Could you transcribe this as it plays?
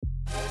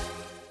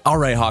All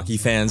right, hockey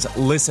fans,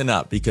 listen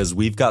up because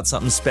we've got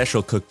something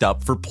special cooked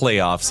up for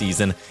playoff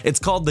season. It's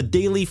called the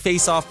Daily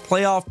Face-Off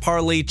Playoff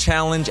Parlay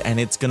Challenge, and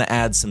it's going to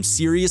add some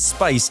serious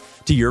spice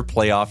to your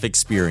playoff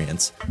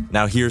experience.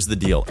 Now, here's the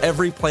deal.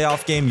 Every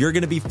playoff game, you're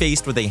going to be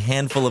faced with a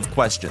handful of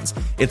questions.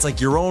 It's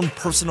like your own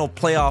personal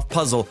playoff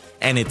puzzle,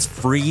 and it's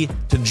free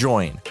to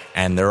join.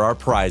 And there are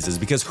prizes,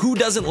 because who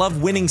doesn't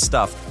love winning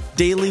stuff?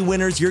 Daily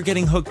winners, you're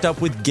getting hooked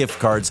up with gift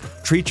cards.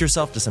 Treat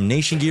yourself to some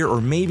Nation gear or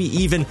maybe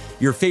even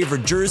your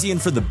favorite jersey.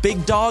 And for the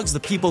big dogs, the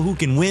people who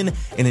can win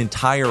an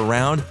entire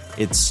round,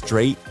 it's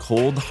straight,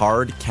 cold,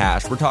 hard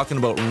cash. We're talking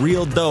about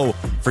real dough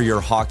for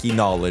your hockey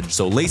knowledge.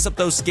 So lace up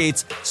those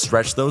skates,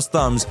 stretch those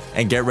thumbs,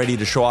 and get ready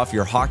to show off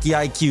your hockey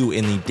IQ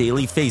in the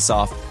Daily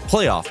Face-Off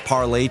Playoff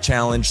Parlay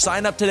Challenge.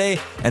 Sign up today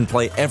and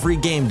play every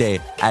game day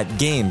at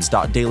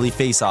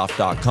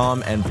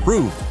games.dailyfaceoff.com and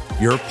prove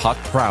your puck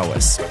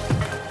prowess.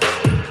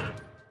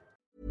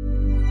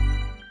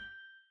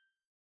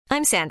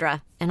 I'm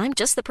Sandra, and I'm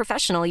just the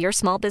professional your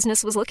small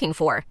business was looking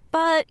for.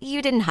 But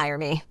you didn't hire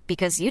me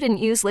because you didn't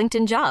use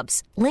LinkedIn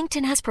Jobs.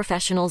 LinkedIn has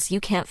professionals you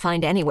can't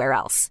find anywhere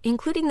else,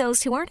 including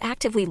those who aren't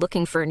actively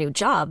looking for a new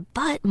job,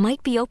 but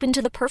might be open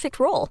to the perfect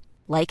role,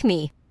 like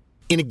me.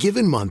 In a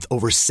given month,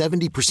 over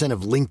 70%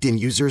 of LinkedIn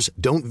users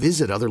don't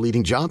visit other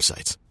leading job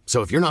sites.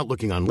 So if you're not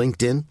looking on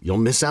LinkedIn, you'll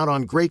miss out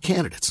on great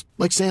candidates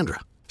like Sandra.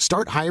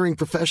 Start hiring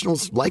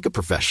professionals like a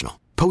professional.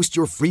 Post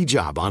your free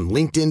job on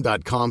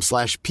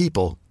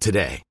linkedin.com/people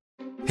today.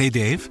 Hey,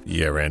 Dave.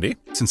 Yeah, Randy.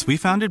 Since we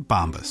founded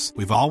Bombas,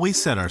 we've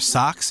always said our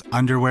socks,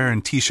 underwear,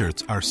 and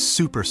T-shirts are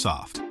super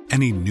soft.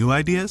 Any new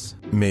ideas?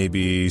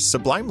 Maybe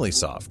sublimely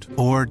soft.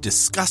 Or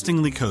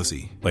disgustingly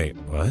cozy. Wait,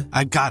 what?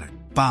 I got it.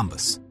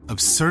 Bombas.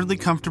 Absurdly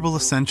comfortable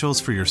essentials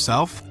for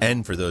yourself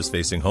and for those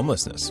facing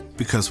homelessness.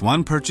 Because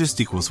one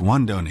purchased equals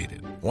one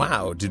donated.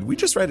 Wow, did we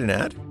just write an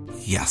ad?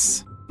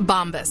 Yes.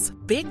 Bombas.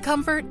 Big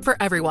comfort for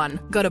everyone.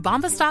 Go to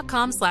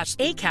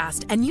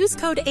bombas.com/ACAST and use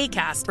code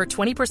ACAST for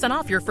 20%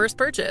 off your first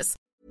purchase.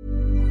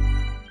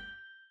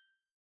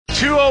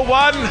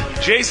 2:01,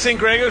 Jason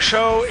Grego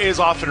Show is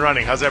off and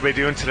running. How's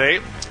everybody doing today?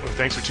 Well,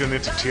 thanks for tuning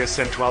in to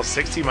TSN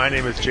 1260. My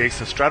name is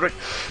Jason Strudwick.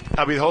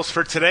 I'll be the host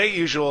for today.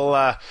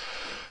 Usual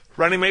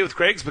running mate with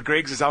Greg's, but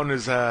Greg's is out on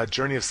his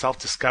journey of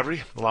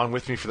self-discovery. Along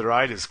with me for the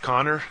ride is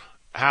Connor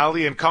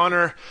Halley. And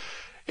Connor,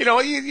 you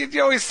know,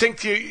 you always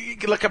think you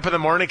can look up in the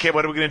morning, okay,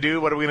 what are we going to do?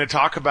 What are we going to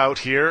talk about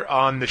here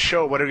on the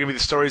show? What are going to be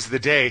the stories of the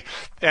day?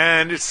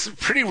 And it's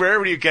pretty rare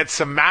when you get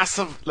some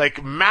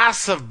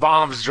massive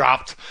bombs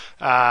dropped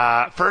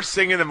first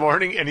thing in the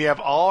morning, and you have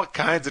all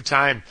kinds of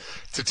time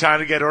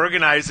to get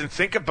organized and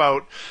think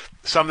about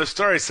some of the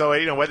stories. So,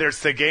 you know, whether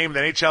it's the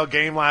NHL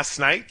game last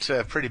night,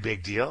 a pretty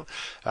big deal.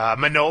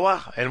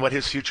 Manoah and what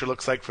his future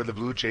looks like for the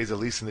Blue Jays, at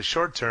least in the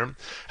short term.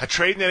 A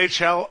trade in the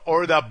NHL,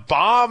 or the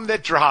bomb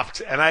that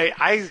dropped. And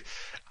I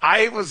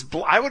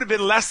would have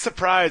been less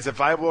surprised if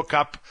I woke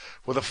up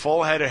with a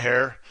full head of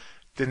hair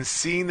than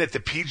seeing that the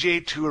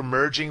PGA Tour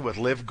merging with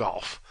Live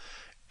Golf.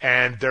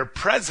 And their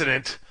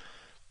president,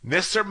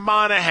 Mr.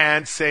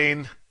 Monahan,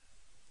 saying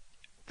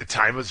the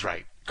time was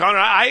right.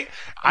 Connor,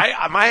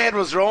 my head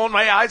was rolling.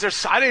 My eyes are.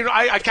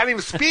 I can't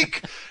even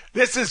speak.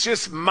 This is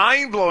just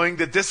mind blowing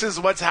that this is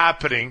what's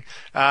happening.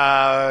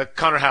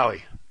 Connor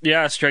Halley.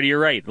 Yeah, Struddy, you're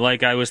right.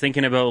 Like I was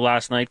thinking about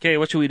last night. Okay,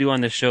 what should we do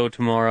on this show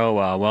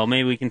tomorrow? Well,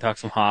 maybe we can talk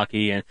some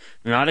hockey and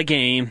not a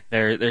game.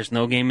 There's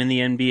no game in the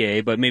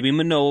NBA, but maybe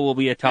Manoah will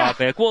be a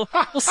topic. We'll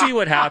see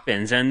what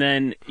happens. And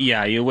then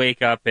you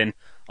wake up and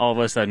all of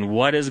a sudden,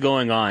 what is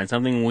going on?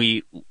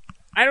 Something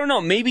I don't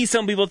know, maybe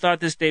some people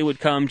thought this day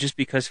would come just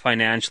because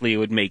financially it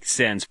would make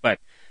sense, but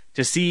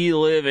to see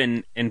Liv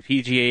and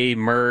PGA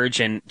merge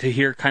and to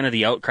hear kind of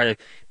the outcry of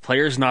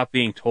players not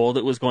being told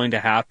it was going to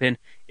happen,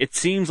 it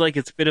seems like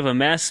it's a bit of a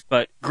mess,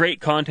 but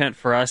great content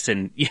for us,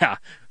 and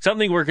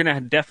something we're going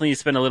to definitely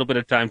spend a little bit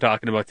of time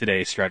talking about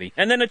today, Struddy.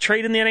 And then a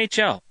trade in the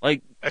NHL.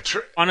 Like,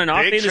 on an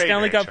off day, the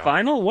Stanley Cup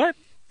final? What?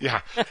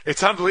 Yeah,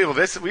 it's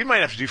unbelievable. We might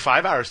have to do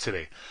 5 hours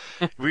today.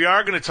 We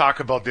are going to talk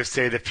about this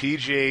today, the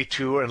PGA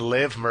Tour and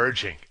Live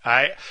merging.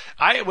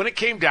 When it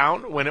came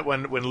down,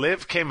 when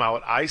Live came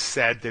out, I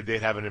said that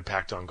they'd have an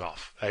impact on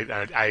golf.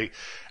 I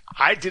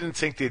didn't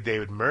think that they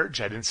would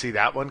merge. I didn't see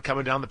that one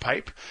coming down the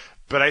pipe,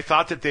 but I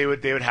thought that they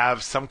would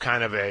have some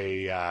kind of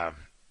a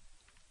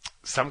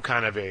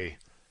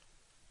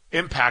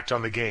impact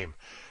on the game.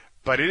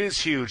 But it is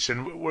huge,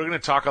 and we're going to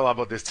talk a lot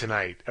about this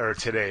today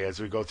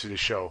as we go through the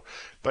show.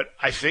 But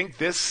I think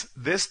this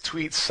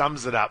tweet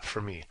sums it up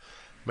for me.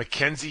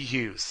 Mackenzie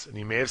Hughes, and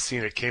you may have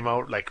seen it, came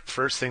out like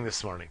first thing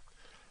this morning.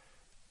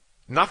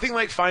 Nothing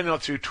like finding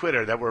out through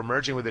Twitter that we're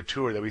merging with a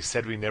tour that we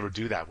said we never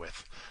do that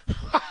with.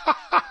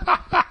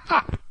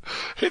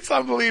 It's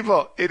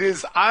unbelievable. It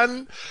is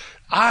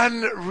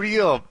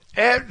unreal.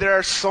 And there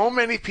are so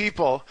many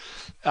people,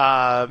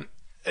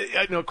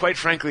 quite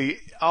frankly,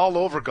 all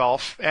over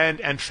golf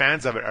and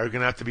fans of it are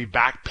going to have to be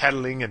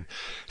backpedaling and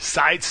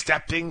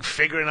sidestepping,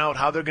 figuring out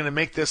how they're going to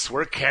make this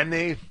work. Can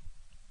they?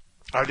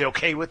 Are they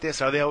okay with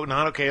this? Are they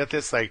not okay with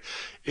this? Like,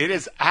 it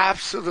is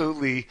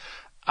absolutely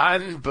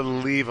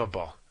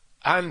unbelievable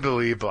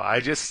Unbelievable.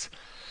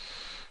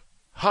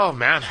 Oh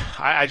man,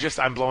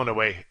 I'm blown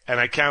away, and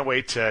I can't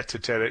wait to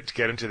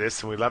get into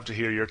this. And we'd love to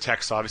hear your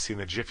text, obviously in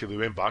the Jiffy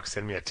Lube inbox.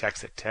 Send me a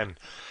text at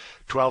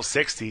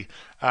 10-1260.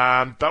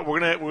 But we're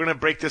gonna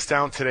break this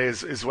down today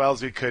as well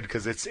as we could,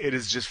 because it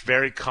is just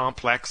very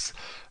complex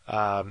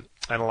and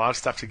a lot of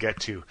stuff to get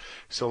to.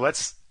 So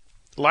let's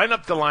line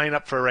up the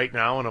lineup for right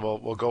now, and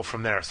we'll go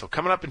from there. So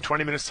coming up in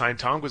 20 minutes time,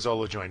 Tom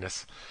Gazzola joined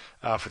us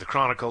for the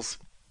Chronicles,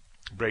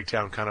 break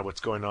down kind of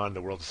what's going on in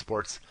the world of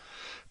sports.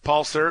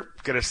 Paul Sir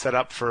get us set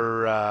up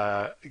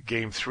for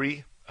Game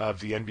 3 of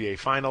the NBA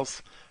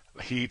Finals,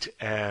 Heat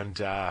and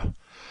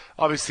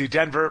obviously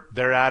Denver.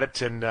 They're at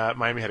it, and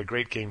Miami had a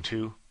great Game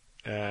 2.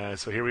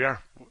 So here we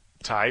are,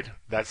 tied.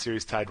 That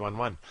series tied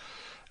 1-1.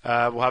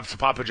 We'll have some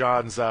Papa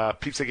John's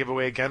pizza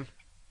giveaway again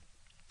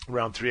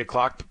around 3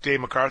 o'clock.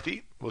 Dave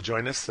McCarthy will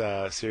join us,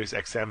 Sirius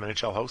XM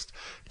NHL host,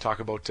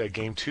 talk about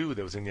Game 2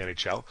 that was in the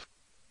NHL.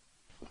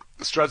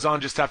 Strud's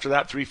on just after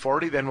that,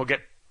 3:40. Then we'll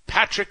get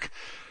Patrick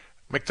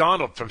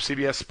McDonald from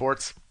CBS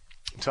Sports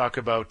talk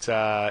about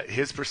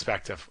his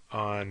perspective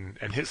on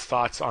and his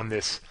thoughts on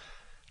this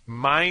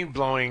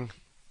mind-blowing,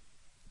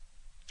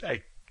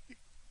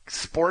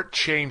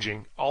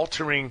 sport-changing,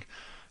 altering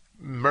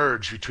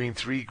merge between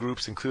three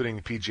groups, including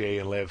the PGA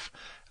and LIV.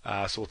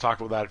 So we'll talk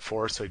about that at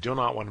 4, so you do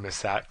not want to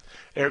miss that.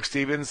 Eric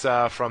Stevens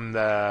from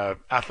the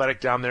Athletic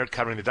down there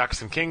covering the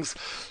Ducks and Kings.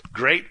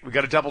 Great. We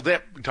got a double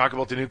dip. We can talk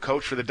about the new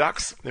coach for the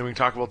Ducks, then we can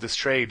talk about this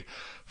trade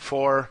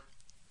for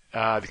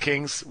the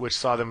Kings, which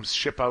saw them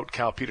ship out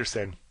Cal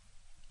Peterson,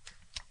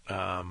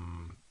 the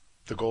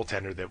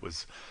goaltender that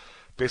was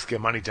basically a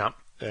money dump.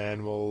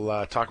 And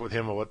we'll talk with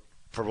him about,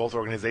 for both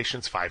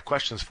organizations, 5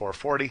 questions,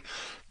 4:40.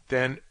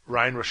 Then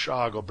Ryan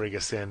Rashog will bring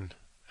us in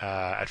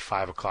at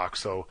 5 o'clock.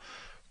 So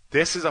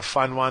this is a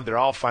fun one. They're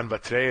all fun,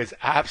 but today is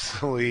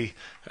absolutely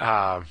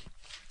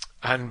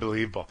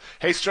unbelievable.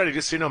 Hey, Struddy,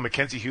 just so you know,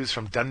 Mackenzie Hughes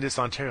from Dundas,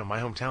 Ontario, my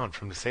hometown,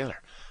 from the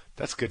Sailor.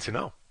 That's good to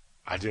know.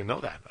 I didn't know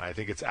that. I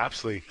think it's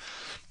absolutely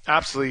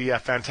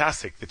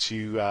fantastic that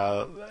you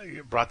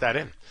brought that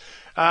in.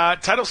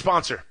 Title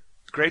sponsor.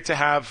 Great to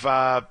have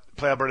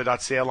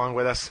PlayAlberta.ca along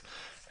with us.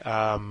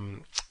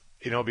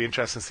 It'll be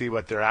interesting to see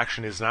what their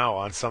action is now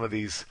on some of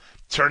these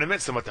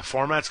tournaments and what the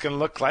format's going to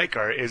look like.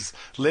 Or is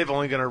LIV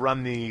only going to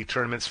run the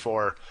tournaments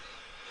for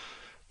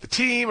the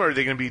team, or are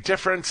they going to be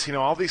different?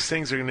 All these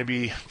things are going to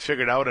be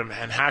figured out and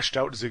hashed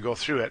out as we go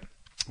through it.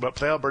 But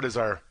PlayAlberta is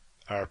our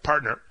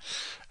partner.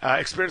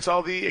 Experience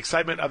all the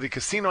excitement of the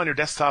casino on your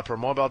desktop or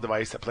mobile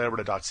device at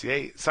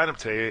PlayAlberta.ca. Sign up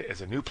today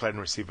as a new player and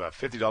receive a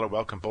 $50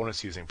 welcome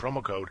bonus using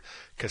promo code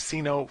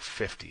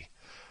Casino50.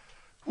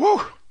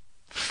 Woo!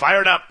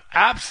 Fired up.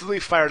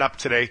 Absolutely fired up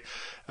today.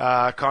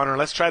 Connor,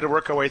 let's try to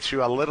work our way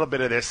through a little bit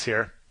of this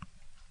here.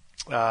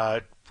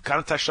 Kind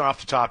of touched on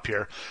off the top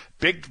here.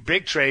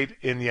 Big trade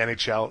in the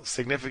NHL.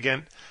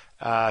 Significant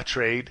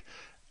trade.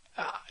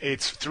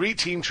 It's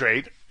 3-team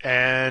trade,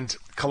 and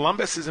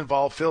Columbus is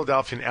involved,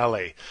 Philadelphia and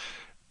LA.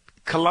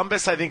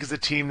 Columbus, I think, is a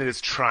team that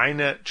is trying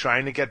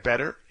to get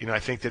better. I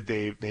think that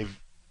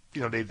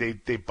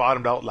they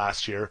bottomed out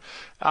last year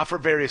for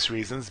various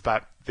reasons,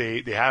 but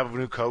they have a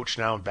new coach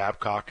now in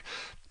Babcock,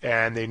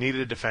 and they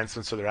needed a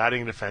defenseman, so they're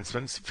adding a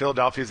defenseman.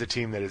 Philadelphia is a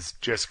team that is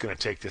just going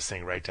to take this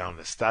thing right down to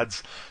the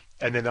studs.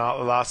 And then the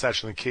Los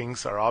Angeles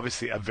Kings are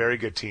obviously a very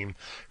good team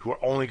who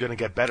are only going to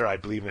get better, I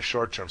believe, in the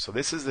short term. So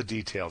this is the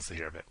details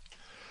here of it.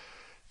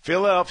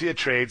 Philadelphia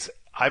trades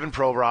Ivan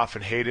Provorov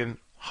and Hayden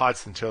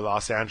Hodgson to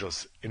Los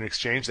Angeles. In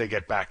exchange, they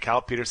get back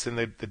Cal Peterson,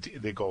 the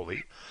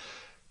goalie,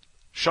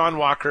 Sean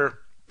Walker,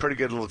 pretty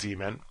good little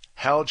D-man,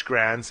 Helge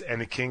Grands,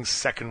 and the Kings'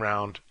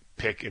 second-round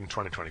pick in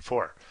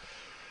 2024.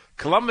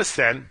 Columbus,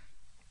 then,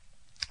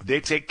 they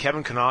take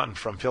Kevin Connaughton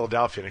from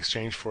Philadelphia in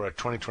exchange for a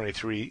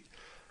 2023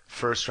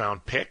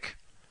 first-round pick,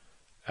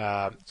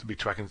 to be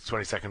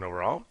 22nd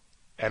overall,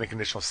 and a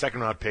conditional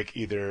second-round pick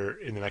either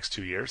in the next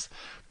 2 years.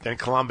 Then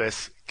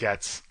Columbus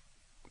gets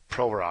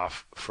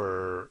Provorov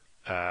for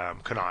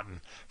Connaughton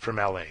from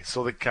LA.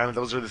 So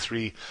those are the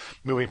three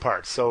moving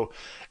parts. So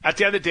at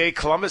the end of the day,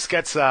 Columbus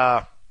gets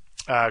a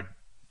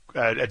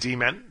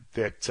D-man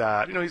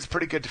that he's a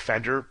pretty good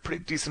defender,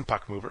 pretty decent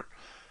puck mover.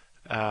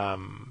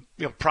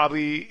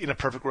 Probably in a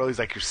perfect world, he's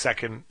like your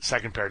second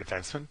pair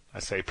defenseman. I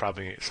say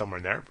probably somewhere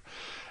in there.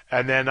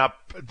 And then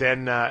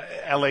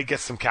LA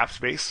gets some cap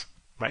space,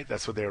 right?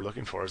 That's what they were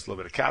looking for, is a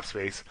little bit of cap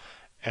space.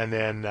 And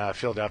then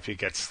Philadelphia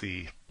gets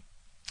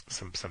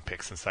some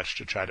picks and such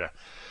to try to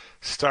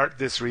start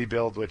this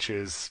rebuild, which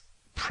has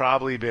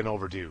probably been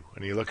overdue.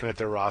 When you're looking at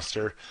their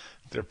roster,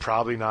 they're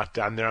probably not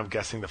done there. I'm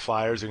guessing the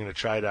Flyers are going to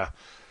try to.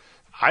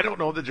 I don't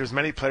know that there's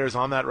many players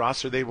on that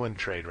roster they wouldn't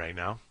trade right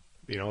now.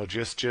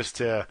 Just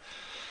to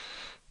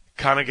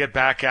kind of get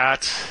back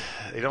at,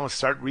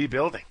 start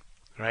rebuilding,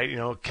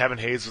 right? Kevin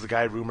Hayes was the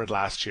guy rumored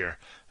last year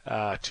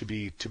to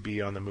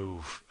be on the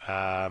move.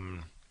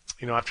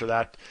 After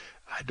that,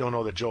 I don't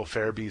know that Joel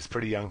Farabee is a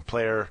pretty young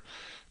player.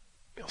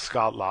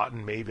 Scott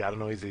Lawton, maybe, I don't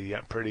know. He's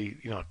a pretty,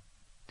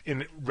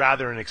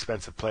 rather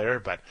inexpensive player,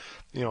 but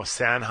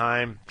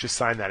Sanheim just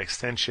signed that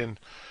extension.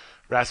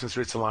 Rasmus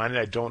Ristolainen,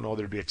 I don't know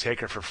there'd be a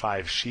taker for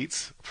 5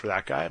 sheets for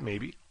that guy,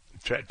 maybe.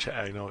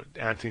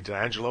 Anthony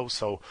D'Angelo.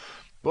 So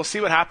we'll see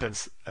what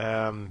happens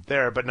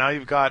there. But now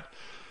you've got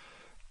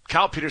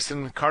Cal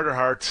Peterson, Carter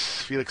Hart,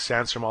 Felix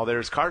Sandstrom, all there.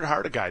 Is Carter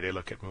Hart a guy they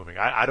look at moving?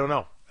 I don't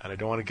know. And I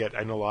don't want to get –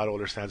 I know a lot of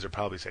older fans are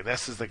probably saying,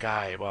 this is the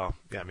guy. Well,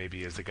 yeah, maybe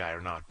he is the guy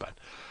or not. But,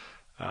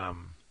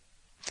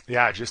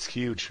 yeah, just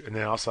huge. And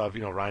then also have,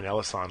 Ryan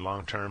Ellis on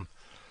long-term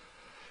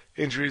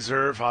injury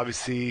reserve.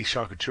 Obviously,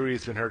 Sean Couturier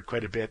has been hurt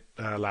quite a bit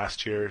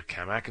last year.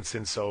 Cam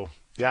Atkinson. So,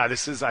 yeah,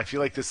 I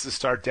feel like this is the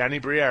start. Danny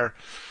Briere,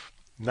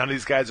 none of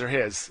these guys are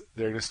his.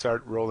 They're going to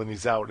start rolling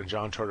these out. And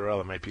John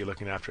Tortorella might be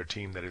looking after a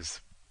team that is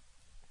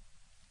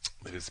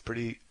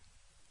pretty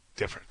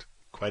different.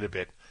 Quite a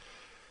bit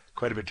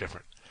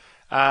different.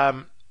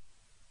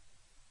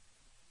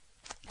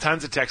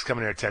 Tons of text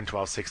coming here at 10,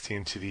 12,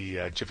 16 to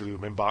the Jiffy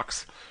Lube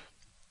inbox.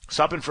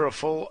 Stop in for a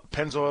full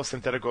Pennzoil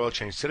synthetic oil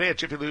change today at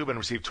Jiffy Lube and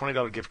receive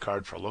 $20 gift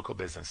card for a local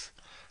business.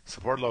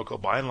 Support local.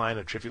 Buy online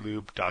at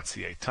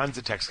jiffylube.ca. Tons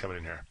of text coming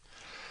in here.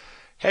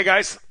 Hey,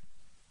 guys.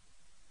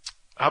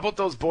 How about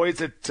those boys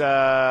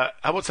how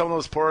about some of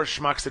those poor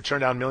schmucks that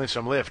turned down millions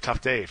from Live? Tough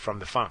day from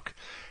the Funk.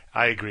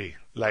 I agree.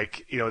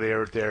 Like,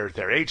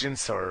 their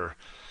agents or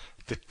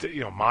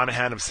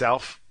Monahan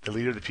himself, the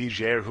leader of the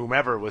PGA or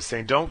whomever, was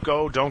saying, don't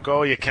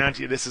go, you can't,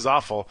 this is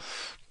awful.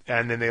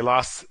 And then they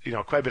lost,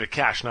 quite a bit of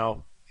cash.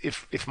 Now,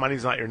 if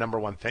money's not your number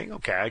one thing,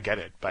 okay, I get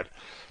it. But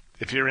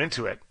if you're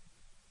into it,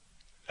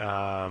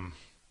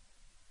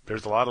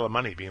 there's a lot of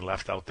money being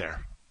left out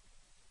there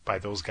by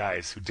those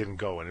guys who didn't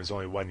go, and it was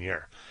only 1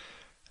 year.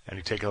 And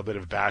you take a little bit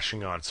of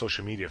bashing on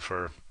social media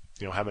for,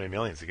 how many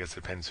millions. I guess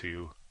it depends who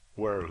you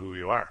were or who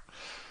you are.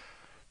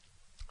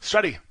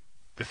 Struddy.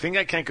 The thing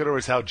I can't get over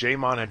is how Jay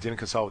Monahan didn't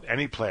consult with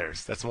any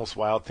players. That's the most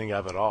wild thing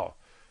of it all.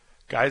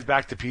 Guy's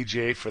back to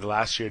PGA for the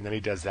last year, and then he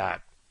does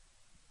that.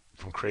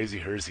 From Crazy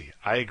Hersey.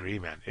 I agree,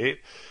 man. It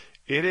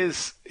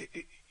is,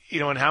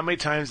 and how many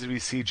times did we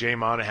see Jay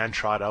Monahan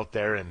trot out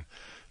there and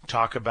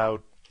talk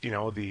about,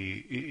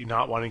 the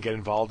not wanting to get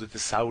involved with the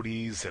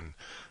Saudis and,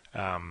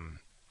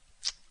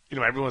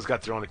 everyone's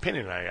got their own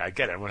opinion. I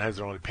get it. Everyone has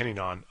their own opinion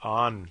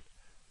on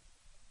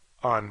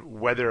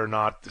whether or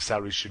not the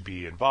Saudis should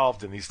be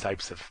involved in these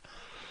types of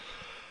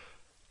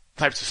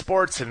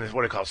sports and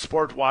what I call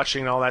sport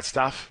watching and all that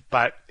stuff.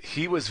 But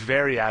he was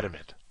very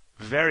adamant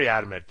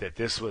that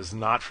this was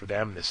not for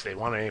them. They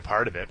wanted any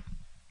part of it.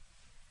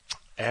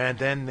 And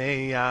then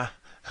they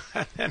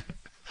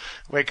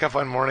wake up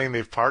one morning,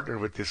 they've partnered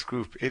with this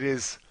group. It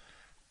is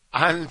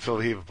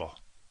unbelievable.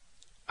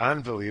 I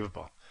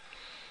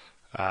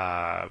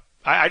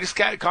just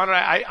can't, Connor,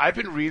 I've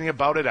been reading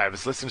about it. I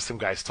was listening to some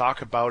guys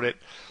talk about it,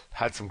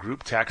 had some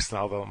group texts, and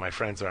although my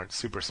friends aren't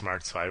super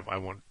smart, so I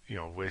won't,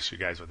 wish you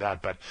guys with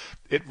that. But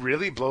it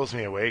really blows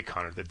me away,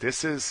 Connor, that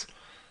this is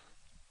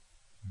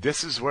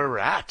where we're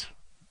at.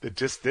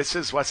 This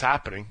is what's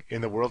happening in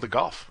the world of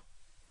golf.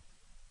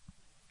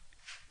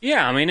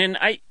 Yeah, I mean, and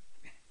I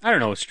don't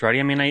know, Struddy.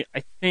 I mean, I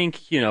think,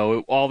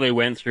 all they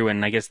went through,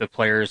 and I guess the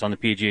players on the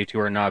PGA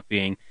Tour not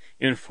being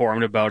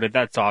informed about it,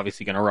 that's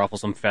obviously going to ruffle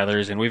some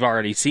feathers, and we've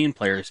already seen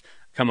players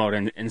come out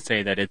and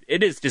say that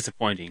it is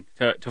disappointing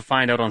to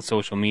find out on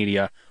social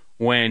media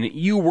when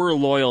you were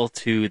loyal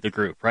to the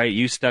group, right?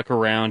 You stuck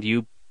around,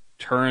 you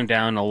turned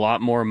down a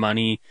lot more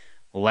money,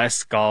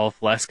 less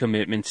golf, less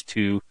commitments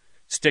to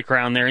stick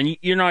around there, and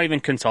you're not even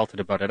consulted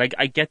about it.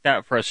 I get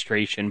that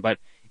frustration, but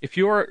if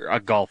you're a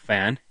golf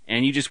fan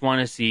and you just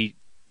want to see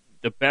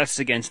the best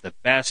against the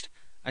best,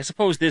 I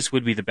suppose this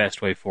would be the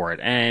best way for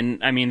it.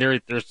 And I mean,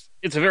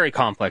 it's a very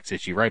complex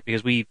issue, right?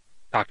 Because we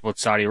talked about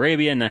Saudi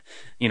Arabia and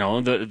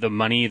the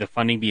money, the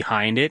funding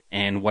behind it,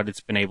 and what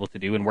it's been able to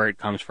do and where it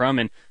comes from.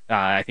 And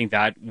I think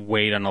that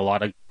weighed on a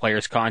lot of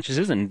players'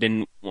 consciences and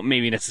didn't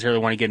maybe necessarily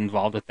want to get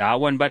involved with that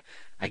one. But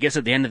I guess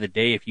at the end of the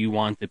day, if you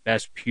want the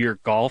best pure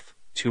golf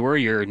tour,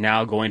 you're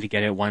now going to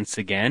get it once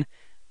again.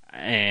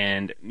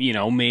 And,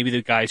 maybe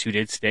the guys who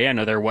did stay, I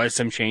know there was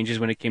some changes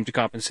when it came to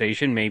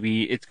compensation.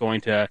 Maybe it's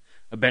going to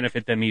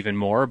benefit them even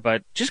more,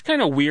 but just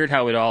kind of weird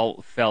how it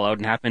all fell out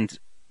and happened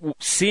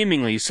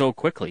seemingly so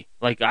quickly.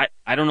 Like,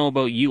 I don't know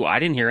about you. I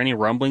didn't hear any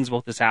rumblings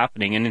about this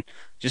happening, and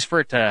just for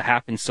it to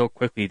happen so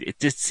quickly, it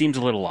just seems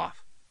a little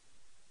off.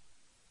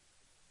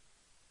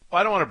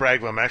 Well, I don't want to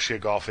brag, but I'm actually a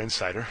golf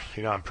insider.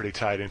 I'm pretty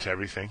tied into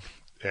everything.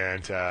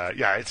 And,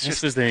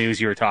 this was the news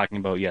you were talking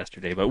about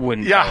yesterday, but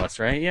wouldn't tell us,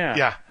 right? Yeah.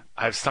 Yeah.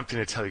 I have something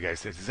to tell you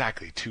guys. It's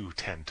exactly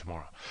 2:10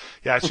 tomorrow.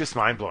 Yeah, it's just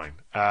mind-blowing.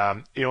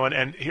 And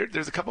here,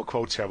 there's a couple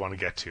quotes here I want to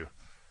get to.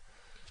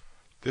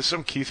 This is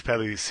from Keith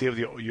Pedley, CEO of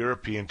the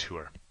European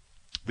Tour.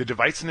 The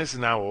divisiveness is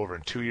now over,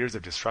 and 2 years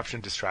of disruption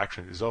and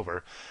distraction is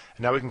over,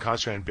 and now we can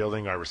concentrate on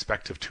building our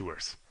respective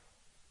tours.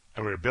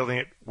 And we're building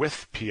it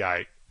with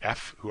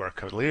PIF, who are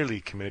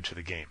clearly committed to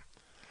the game.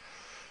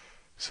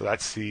 So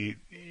that's the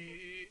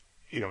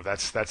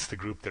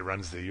group that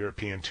runs the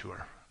European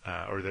Tour,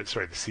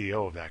 the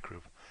CEO of that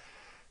group.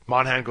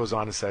 Monahan goes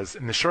on and says,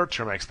 in the short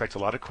term, I expect a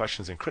lot of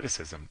questions and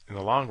criticism. In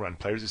the long run,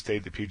 players who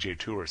stayed at the PGA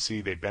Tour see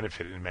they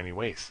benefited in many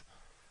ways.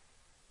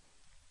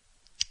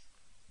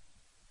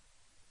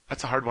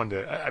 That's a hard one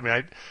to. I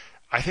mean,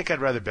 I think I'd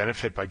rather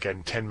benefit by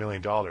getting $10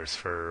 million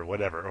for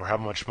whatever, or how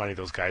much money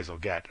those guys will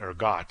get or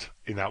got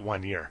in that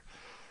 1 year,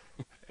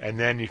 and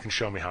then you can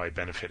show me how I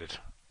benefited.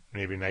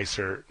 Maybe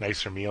nicer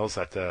meals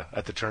at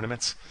the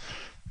tournaments,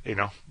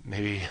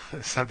 maybe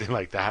something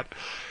like that.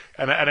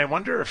 And I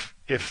wonder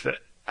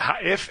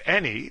if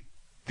any,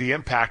 the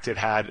impact it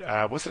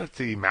had. Wasn't it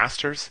the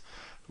Masters,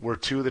 where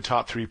 2 of the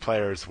top 3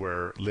 players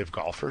were live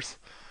golfers?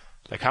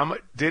 Like, how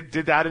much did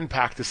that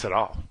impact us at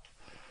all?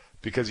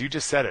 Because you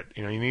just said it.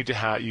 You need to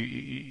have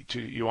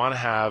you want to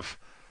have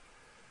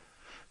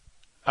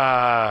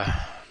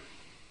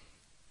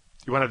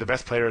you want to have the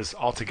best players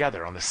all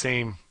together on the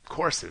same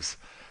courses.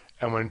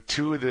 And when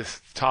 2 of the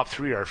top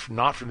 3 are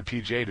not from the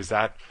PGA, does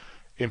that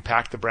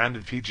impact the brand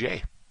of the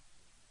PGA?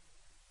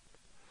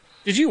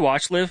 Did you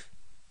watch Live?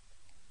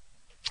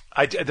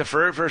 The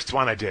first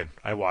one I did.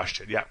 I watched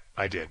it. Yeah,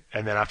 I did.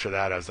 And then after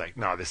that, I was like,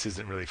 no, this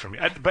isn't really for me.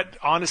 But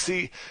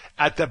honestly,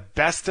 at the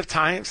best of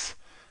times,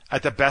 I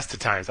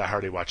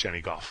hardly watch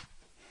any golf.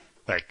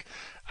 Like,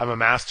 I'm a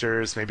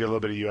Masters, maybe a little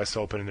bit of U.S.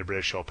 Open and the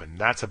British Open.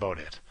 That's about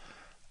it.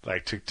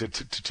 Like, to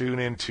tune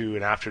into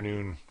an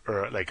afternoon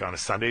or like on a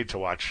Sunday to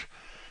watch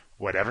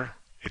whatever,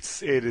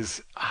 it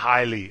is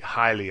highly,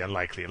 highly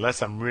unlikely,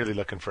 unless I'm really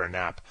looking for a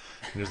nap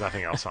and there's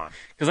nothing else on.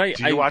 Do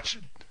you watch?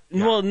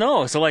 Yeah. Well,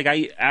 no. So, like,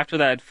 after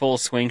that Full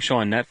Swing show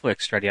on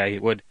Netflix, Struddy, I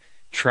would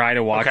try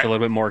to watch a little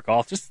bit more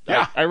golf.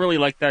 I really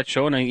like that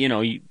show, and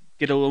you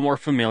get a little more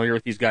familiar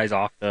with these guys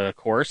off the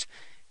course.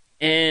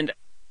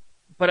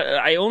 But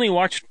I only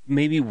watched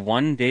maybe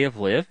 1 day of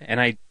Live, and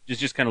I was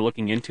just kind of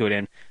looking into it.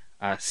 And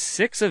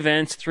 6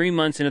 events, 3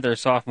 months into their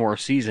sophomore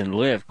season,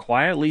 Live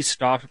quietly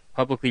stopped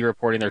publicly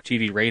reporting their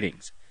TV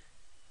ratings.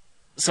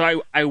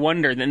 So I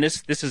wondered, and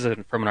this is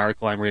from an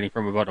article I'm reading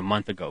from about a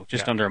month ago,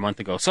 under a month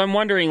ago. So I'm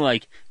wondering,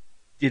 like,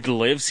 did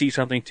Liv see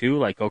something too?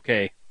 Like,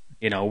 okay,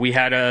 we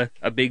had a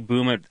big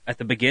boom at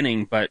the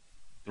beginning, but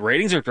the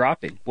ratings are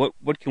dropping.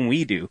 What can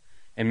we do?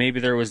 And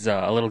maybe there was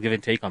a little give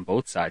and take on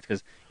both sides.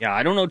 Because,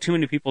 I don't know too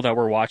many people that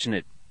were watching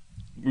it,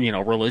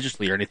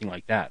 religiously or anything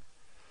like that.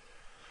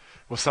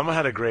 Well, someone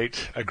had a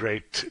great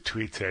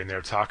tweet there, and they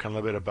were talking a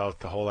little bit about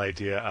the whole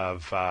idea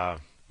of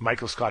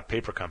Michael Scott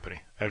Paper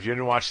Company. If you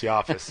didn't watch The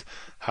Office,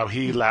 how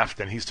he left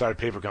and he started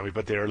Paper Company,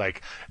 but they were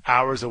like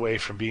hours away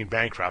from being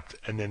bankrupt,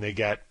 and then they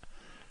get,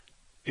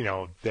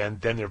 then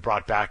they're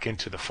brought back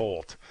into the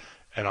fold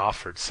and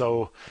offered.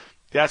 So,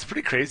 yeah, it's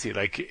pretty crazy.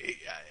 Like,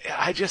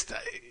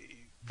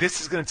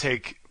 this is going to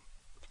take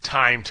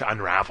time to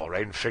unravel,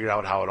 right, and figure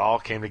out how it all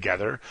came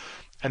together,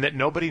 and that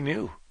nobody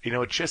knew.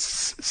 It's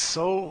just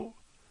so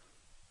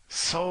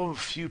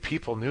few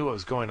people knew what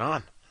was going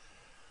on.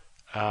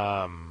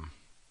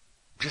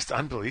 Just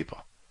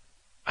unbelievable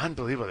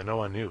that no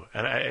one knew.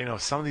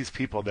 And some of these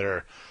people that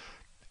are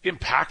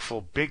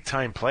impactful,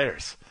 big-time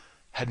players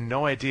had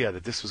no idea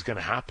that this was going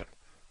to happen.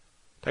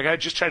 Like, I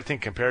just try to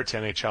think, compared to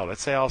NHL.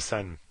 Let's say all of a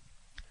sudden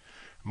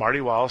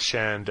Marty Walsh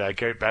and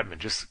Gary Bettman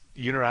just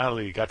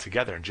unilaterally got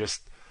together and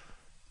just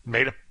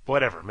made up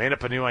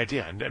a new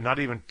idea and not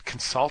even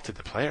consulted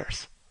the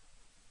players.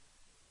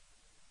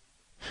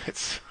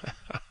 It's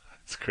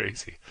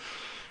crazy.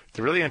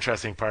 The really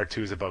interesting part,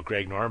 too, is about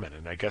Greg Norman.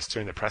 And I guess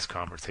during the press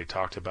conference, they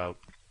talked about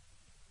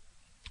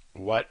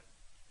what,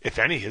 if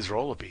any, his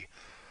role will be.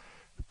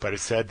 But it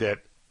said that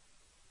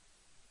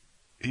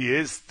he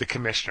is the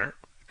commissioner.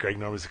 Greg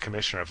Norman is the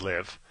commissioner of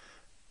LIV.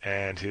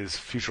 And his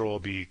future will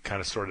be kind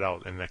of sorted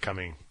out in the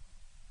coming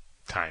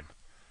time.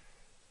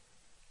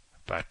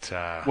 But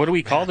what do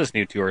we call this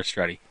new tour,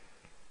 Struddy?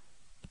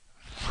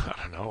 I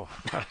don't know.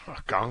 A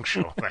gong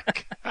show.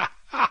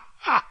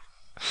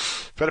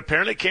 But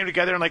apparently it came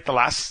together in like the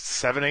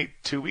last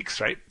 2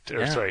 weeks, right?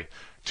 Or, sorry,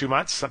 2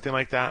 months, something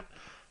like that.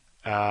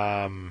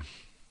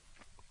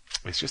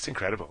 It's just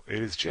incredible.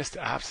 It is just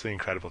absolutely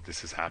incredible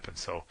this has happened.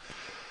 So,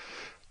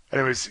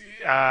 anyways,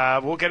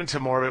 we'll get into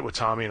more of it with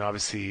Tommy and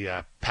obviously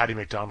Patty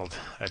McDonald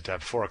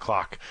at 4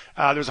 o'clock.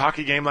 There was a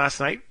hockey game last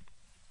night,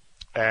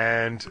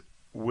 and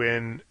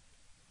when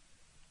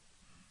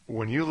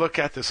you look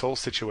at this whole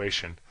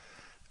situation,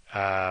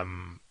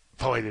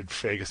 boy, did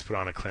Vegas put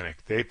on a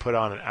clinic. They put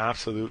on an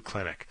absolute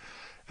clinic.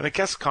 And I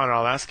guess, Connor,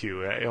 I'll ask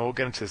you, and we'll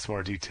get into this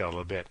more detail a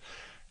little bit.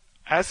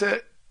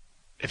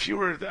 If you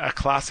were a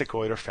classic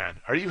Oiler fan,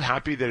 are you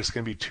happy that it's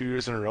going to be 2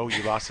 years in a row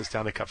you lost the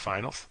Stanley Cup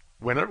Finals?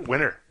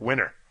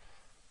 Winner.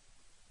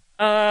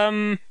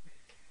 I'm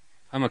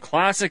a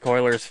classic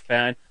Oilers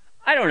fan.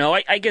 I don't know.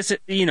 I guess,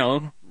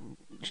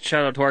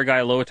 shout out to our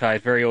guy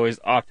Lotai, very always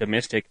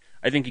optimistic.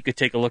 I think you could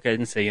take a look at it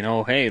and say,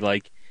 hey,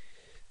 like,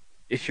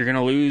 if you're going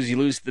to lose, you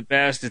lose to the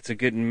best. It's a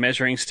good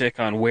measuring stick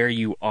on where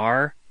you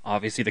are.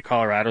 Obviously, the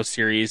Colorado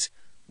series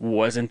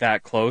wasn't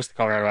that close. The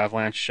Colorado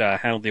Avalanche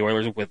handled the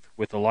Oilers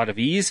with a lot of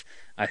ease.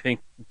 I think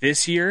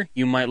this year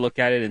you might look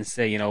at it and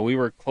say, we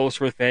were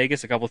closer with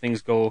Vegas. A couple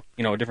things go,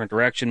 a different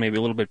direction, maybe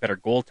a little bit better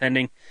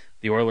goaltending.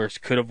 The Oilers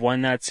could have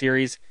won that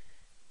series.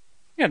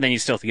 Yeah, then you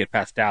still have to get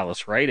past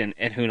Dallas, right?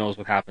 And who knows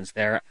what happens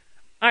there.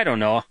 I don't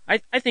know. I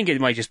think it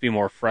might just be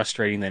more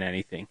frustrating than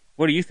anything.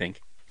 What do you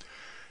think?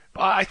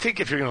 Well, I think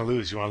if you're going to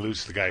lose, you want to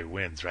lose to the guy who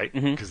wins, right?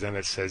 Mm-hmm. Because then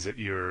it says that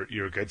you're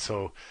good.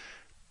 So,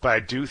 but I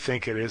do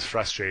think it is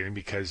frustrating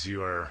because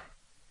you are,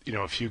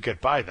 if you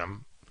get by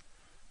them,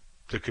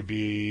 there could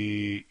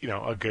be,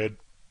 a good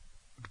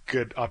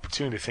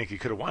opportunity to think you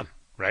could have won,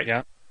 right?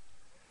 Yeah.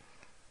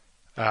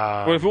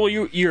 Well,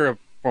 you're a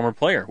former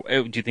player.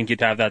 Do you think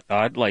you'd have that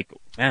thought? Like,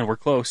 man, we're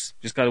close.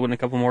 Just got to win a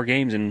couple more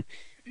games, and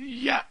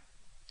yeah.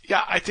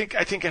 I think,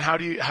 and how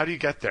do you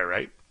get there,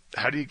 right?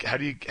 How do you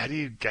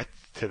get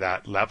to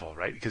that level,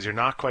 right? Because you're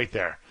not quite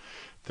there.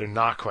 They're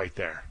not quite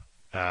there.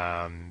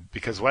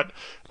 Because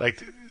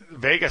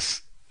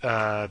Vegas,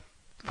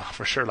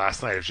 for sure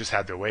last night, have just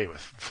had their way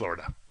with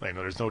Florida.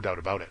 There's no doubt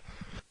about it.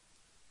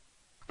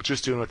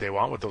 Just doing what they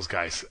want with those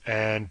guys,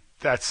 and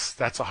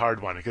that's a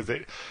hard one because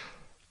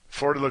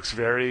Florida looks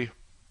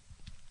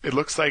it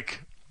looks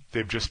like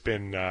they've just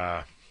been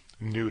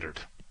neutered,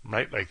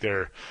 right? Like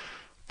the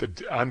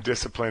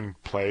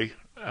undisciplined play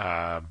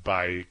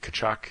by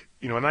Tkachuk,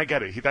 and I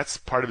get it. That's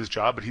part of his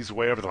job, but he's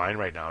way over the line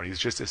right now, and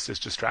it's this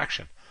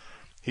distraction.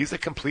 He's a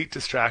complete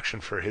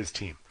distraction for his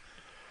team.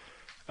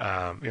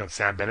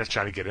 Sam Bennett's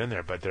trying to get in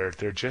there, but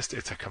it's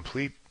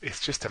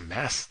just a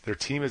mess. Their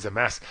team is a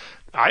mess.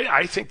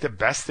 I think the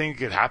best thing that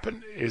could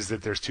happen is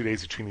that there's 2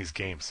 days between these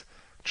games.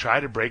 Try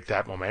to break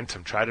that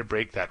momentum, try to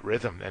break that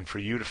rhythm, and for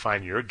you to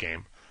find your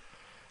game.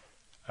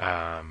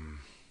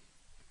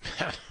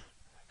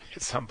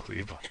 It's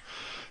unbelievable.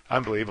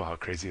 Unbelievable how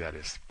crazy that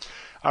is.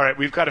 All right,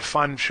 we've got a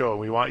fun show.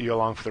 We want you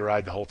along for the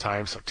ride the whole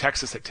time. So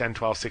text us at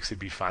 10-12-6. It'd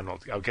be fun.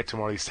 I'll get to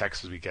more of these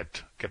texts as we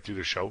get through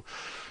the show.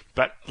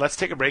 But let's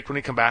take a break. When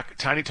we come back,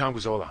 Tiny Tom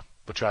Gazzola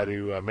will try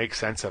to make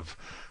sense of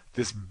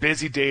this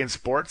busy day in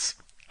sports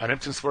on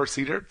Edmonton Sports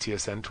Leader,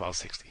 TSN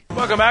 1260.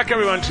 Welcome back,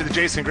 everyone, to the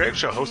Jason Gregg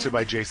Show, hosted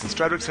by Jason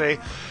Strudwick today.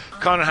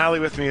 Connor Halley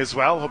with me as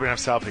well. Hope you're having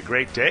yourself a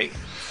great day.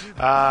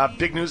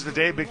 Big news of the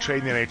day, big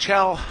trade in the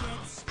NHL.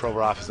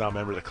 Provorov is now a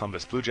member of the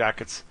Columbus Blue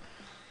Jackets.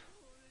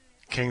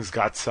 Kings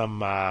got some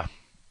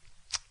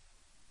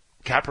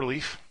cap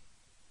relief,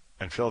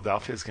 and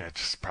Philadelphia is going to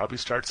just probably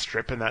start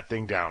stripping that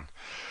thing down.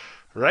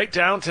 Right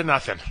down to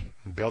nothing.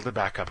 And build it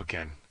back up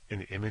again in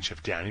the image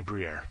of Danny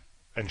Briere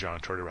and John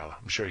Tortorella.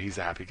 I'm sure he's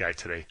a happy guy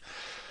today.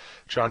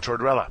 John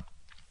Tortorella.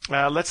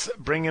 Let's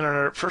bring in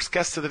our first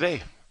guest of the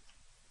day.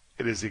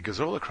 It is the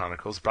Gazzola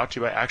Chronicles, brought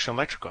to you by Action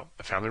Electrical,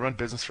 a family-run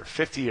business for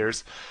 50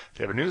 years.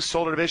 They have a new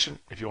solar division.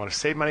 If you want to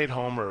save money at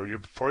home or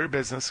for your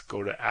business,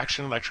 go to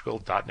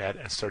actionelectrical.net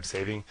and start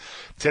saving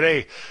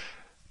today.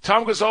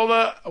 Tom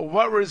Gazzola,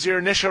 what was your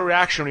initial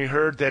reaction when you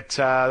heard that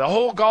the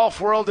whole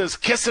golf world is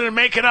kissing and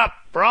making up?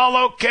 We're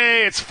all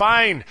okay. It's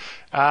fine.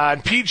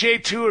 And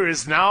PGA Tour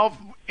is now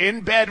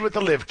in bed with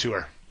the LIV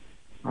Tour.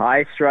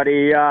 Hi,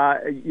 Struddy.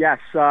 Yes,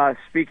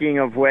 speaking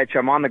of which,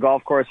 I'm on the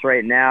golf course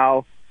right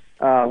now.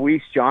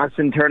 Weiss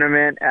Johnson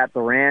tournament at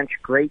the ranch.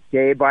 Great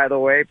day, by the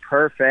way.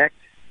 Perfect.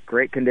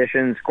 Great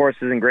conditions. Course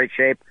is in great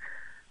shape.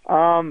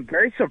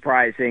 Very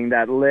surprising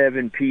that LIV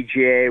and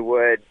PGA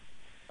would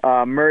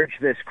merge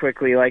this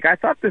quickly. I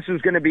thought this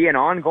was going to be an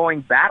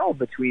ongoing battle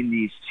between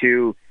these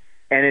two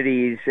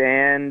entities.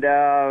 And,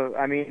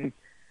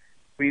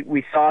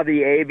 we saw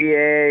the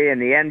ABA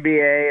and the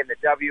NBA and the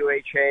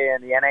WHA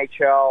and the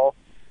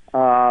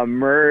NHL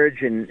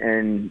merge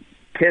and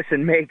kiss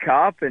and make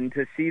up, and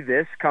to see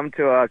this come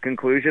to a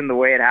conclusion the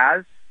way it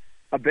has,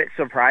 a bit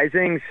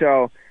surprising.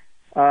 So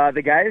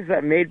the guys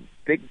that made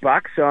big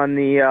bucks on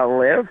the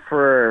LIV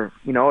for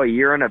a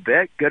year and a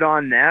bit, good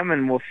on them,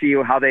 and we'll see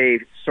how they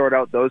sort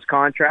out those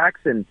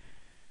contracts. And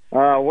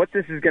what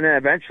this is going to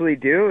eventually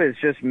do is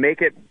just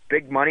make it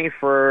big money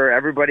for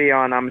everybody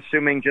on, I'm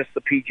assuming, just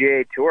the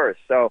PGA Tour.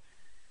 So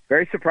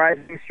very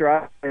surprising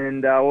stuff,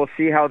 and we'll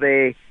see how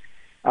they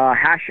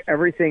hash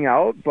everything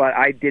out, but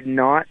I did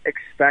not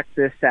expect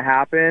this to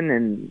happen,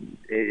 and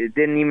it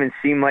didn't even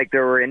seem like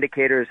there were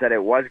indicators that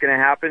it was going to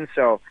happen,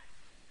 so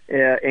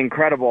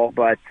incredible.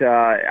 But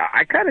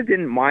I kind of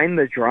didn't mind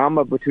the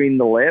drama between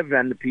the LIV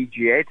and the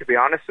PGA, to be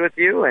honest with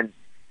you, and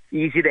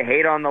easy to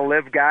hate on the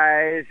LIV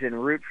guys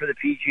and root for the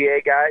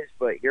PGA guys,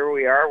 but here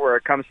we are where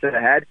it comes to the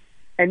head.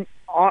 And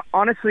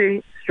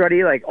honestly,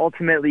 Struddy,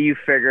 ultimately you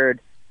figured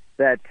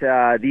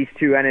that these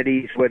two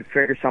entities would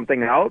figure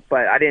something out,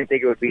 but I didn't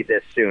think it would be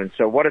this soon.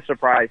 So what a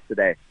surprise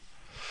today.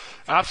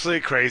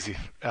 Absolutely crazy.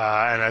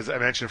 And as I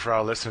mentioned for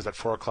our listeners, at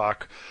 4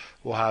 o'clock,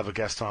 we'll have a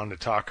guest on to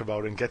talk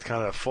about and get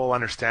kind of a full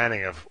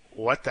understanding of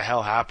what the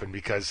hell happened,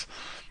 because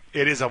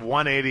it is a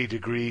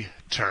 180-degree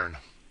turn.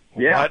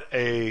 Yeah. What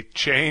a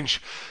change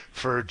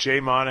for Jay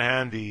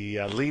Monahan,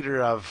 the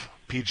leader of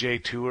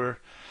PGA Tour.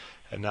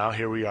 And now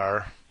here we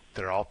are.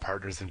 They're all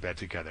partners in bed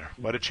together.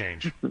 What a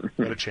change.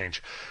 What a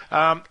change.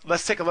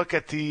 Let's take a look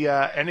at the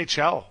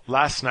NHL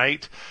last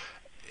night.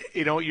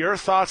 Your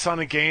thoughts on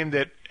a game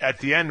that at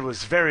the end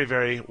was very,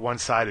 very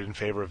one-sided in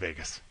favor of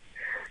Vegas.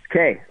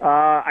 Okay,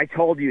 I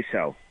told you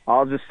so.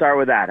 I'll just start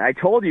with that. I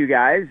told you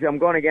guys I'm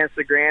going against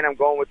the grain. I'm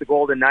going with the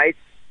Golden Knights.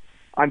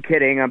 I'm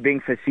kidding. I'm being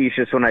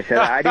facetious when I said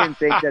that. I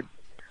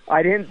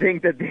didn't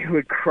think that they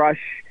would crush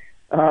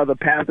the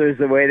Panthers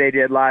the way they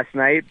did last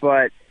night,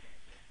 but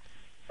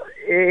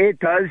it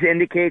does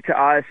indicate to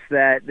us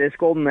that this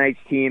Golden Knights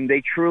team,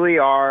 they truly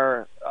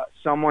are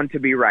someone to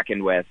be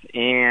reckoned with.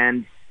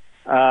 And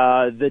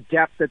the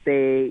depth that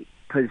they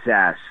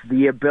possess,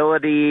 the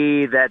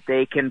ability that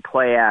they can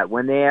play at,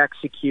 when they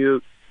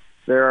execute,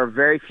 there are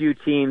very few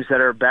teams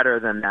that are better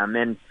than them.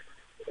 And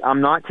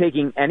I'm not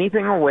taking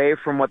anything away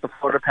from what the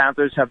Florida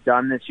Panthers have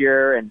done this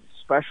year, and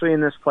especially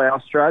in this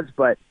playoff stretch,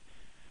 but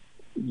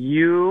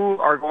you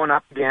are going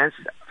up against,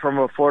 from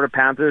a Florida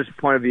Panthers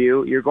point of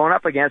view, you're going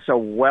up against a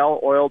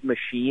well-oiled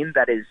machine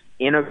that is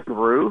in a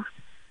groove,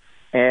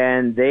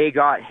 and they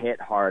got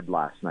hit hard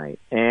last night.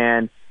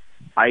 And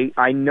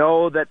I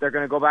know that they're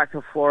going to go back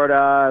to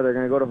Florida, they're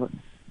going to go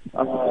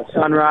to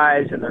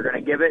Sunrise, and they're going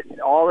to give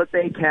it all that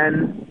they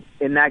can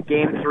in that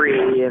Game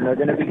 3, and they're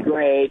going to be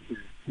great.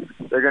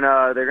 They're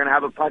gonna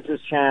have a puncher's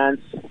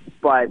chance,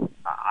 but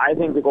I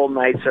think the Golden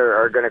Knights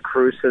are going to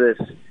cruise to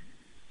this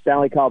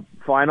Stanley Cup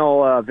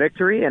final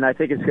victory, and I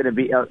think it's going to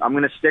be. I'm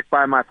going to stick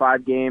by my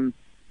 5-game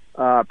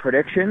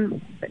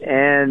prediction,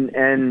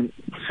 and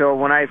so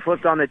when I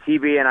flipped on the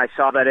TV and I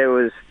saw that it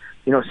was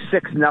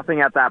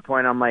 6-0 at that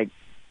point, I'm like,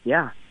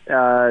 yeah,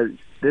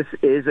 this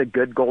is a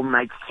good Golden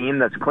Knights team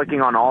that's clicking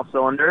on all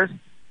cylinders.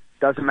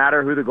 Doesn't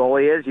matter who the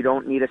goalie is. You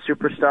don't need a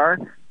superstar.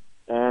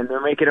 And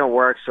they're making it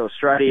work. So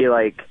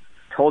Strutty,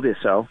 told you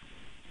so.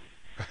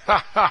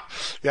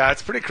 Yeah,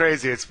 it's pretty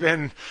crazy. It's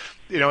been,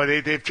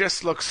 they've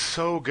just looked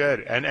so good,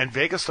 and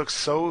Vegas looks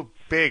so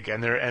big,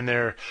 and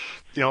they're,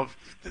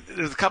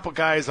 there's a couple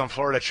guys on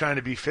Florida trying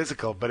to be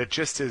physical, but it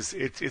just is.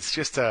 It's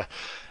just a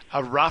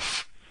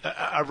rough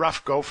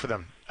go for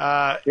them.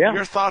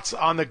 Your thoughts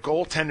on the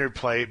goaltender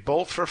play,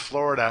 both for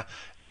Florida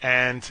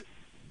and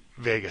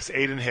Vegas,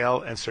 Adin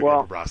Hill and Sergei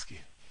Bobrovsky.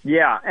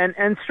 Yeah,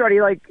 and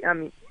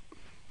Strutty,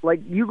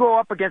 you go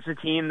up against a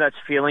team that's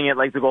feeling it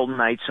like the Golden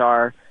Knights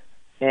are,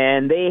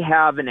 and they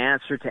have an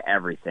answer to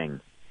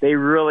everything. They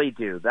really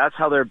do. That's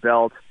how they're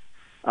built.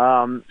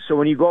 So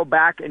when you go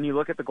back and you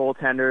look at the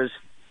goaltenders,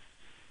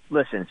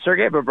 listen,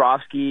 Sergei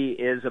Bobrovsky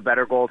is a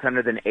better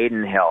goaltender than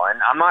Adin Hill, and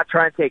I'm not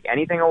trying to take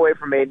anything away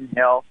from Adin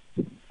Hill.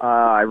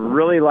 I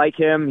really like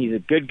him. He's a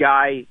good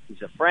guy.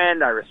 He's a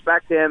friend. I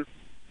respect him.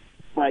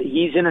 But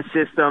he's in a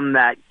system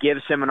that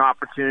gives him an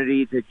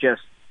opportunity to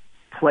just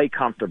play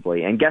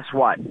comfortably. And guess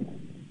what?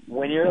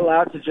 When you're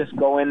allowed to just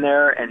go in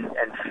there and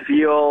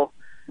feel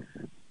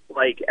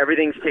like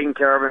everything's taken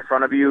care of in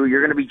front of you,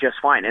 you're going to be just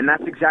fine. And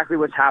that's exactly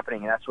what's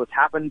happening. And that's what's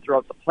happened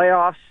throughout the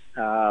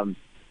playoffs.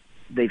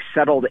 They've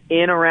settled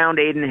in around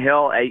Adin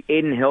Hill.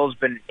 Adin Hill's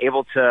been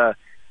able to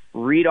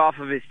read off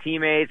of his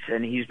teammates,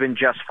 and he's been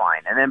just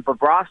fine. And then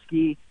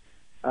Bobrovsky,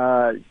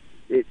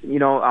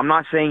 I'm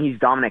not saying he's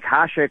Dominik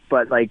Hasek,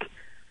 but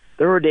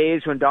there were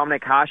days when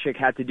Dominik Hasek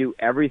had to do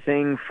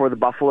everything for the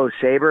Buffalo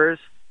Sabres,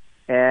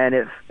 and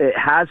it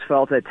has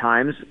felt at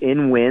times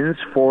in wins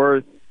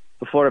for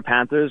the Florida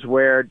Panthers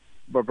where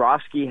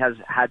Bobrovsky has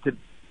had to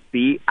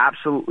be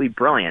absolutely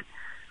brilliant.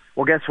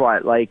 Well, guess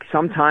what?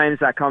 Sometimes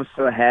that comes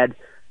to a head.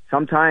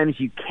 Sometimes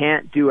you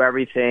can't do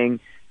everything,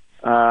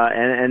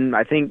 and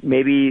I think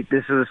maybe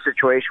this is a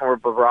situation where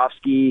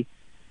Bobrovsky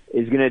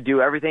is going to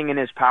do everything in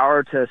his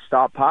power to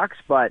stop pucks,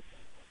 but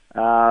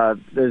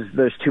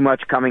there's too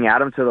much coming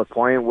at him to the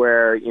point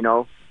where,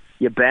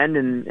 you bend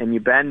and you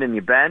bend and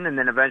you bend, and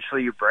then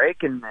eventually you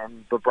break, and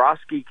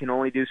Bobrovsky can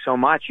only do so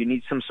much. You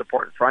need some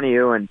support in front of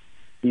you, and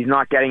he's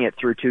not getting it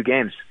through 2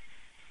 games.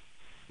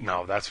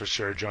 No, that's for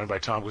sure. Joined by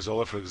Tom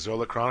Gazzola for the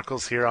Gazzola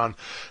Chronicles here on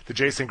the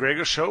Jason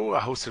Grego Show,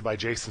 hosted by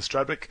Jason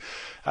Strudwick.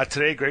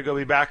 Today, Grego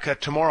will be back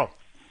tomorrow.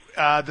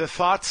 The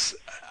thoughts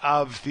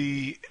of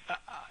the,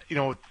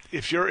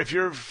 if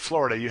you're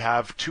Florida, you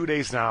have 2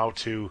 days now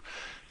to,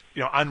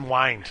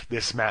 unwind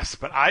this mess.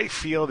 But I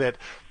feel that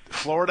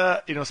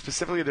Florida,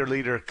 specifically their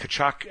leader,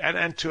 Tkachuk,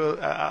 and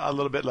to a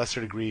little bit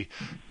lesser degree,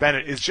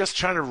 Bennett, is just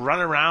trying to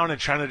run around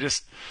and trying to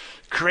just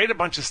create a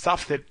bunch of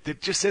stuff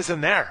that just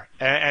isn't there.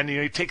 And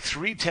you take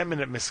 3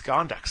 10-minute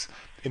misconducts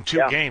in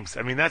 2 games.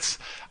 I mean,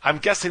 I'm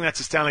guessing that's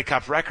a Stanley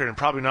Cup record, and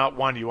probably not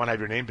one you want to have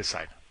your name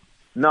beside.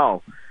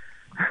 No.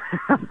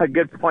 A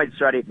good point,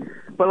 Strutty.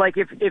 But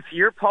if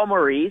you're Paul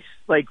Maurice,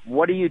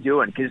 what are you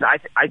doing? Because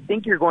I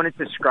think you're going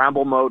into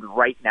scramble mode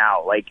right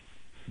now.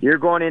 You're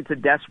going into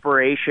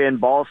desperation,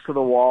 balls to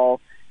the wall.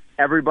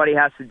 Everybody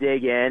has to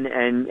dig in,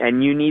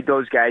 and you need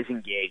those guys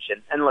engaged.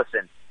 And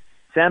listen,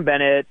 Sam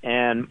Bennett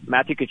and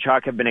Matthew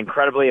Tkachuk have been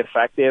incredibly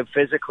effective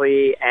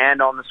physically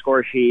and on the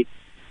score sheet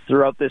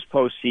throughout this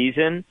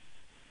postseason.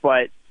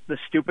 But the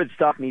stupid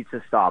stuff needs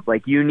to stop.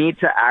 You need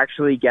to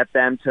actually get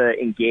them to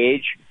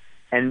engage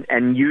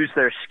and use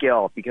their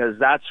skill, because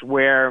that's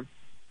where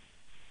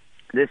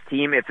this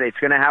team, if it's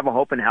going to have a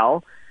hope in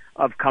hell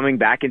of coming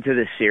back into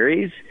this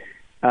series,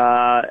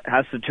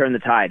 has to turn the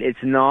tide. It's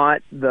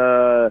not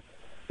the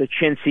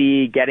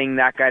chintzy getting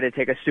that guy to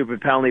take a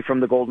stupid penalty from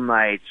the Golden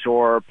Knights,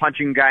 or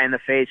punching a guy in the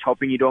face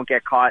hoping you don't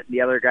get caught and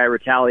the other guy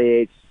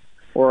retaliates,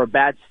 or a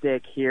bad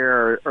stick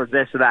here, or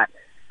this or that.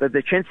 But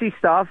the chintzy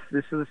stuff,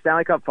 this is the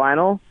Stanley Cup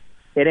final,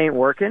 it ain't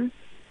working.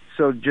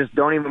 So just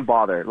don't even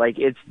bother.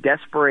 It's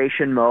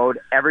desperation mode.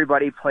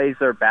 Everybody plays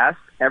their best.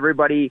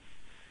 Everybody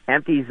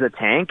empties the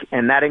tank,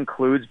 and that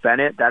includes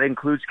Bennett, that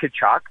includes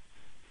Tkachuk,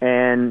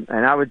 and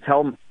I would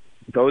tell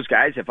those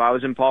guys, if I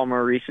was in Paul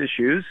Maurice's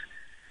shoes,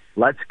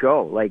 let's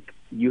go. Like,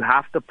 you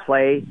have to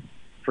play,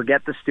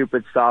 forget the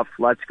stupid stuff,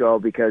 let's go,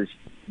 because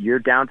you're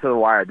down to the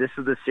wire. This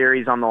is the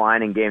series on the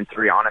line in Game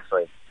 3,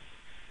 honestly.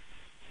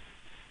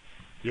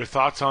 Your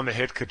thoughts on the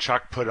hit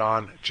Tkachuk put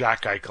on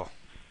Jack Eichel?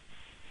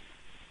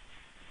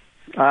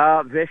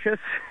 Vicious.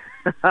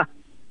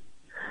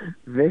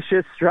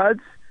 Vicious Struds.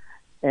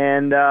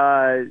 And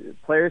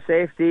player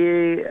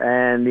safety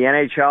and the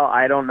NHL,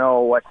 I don't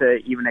know what to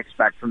even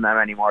expect from them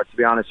anymore, to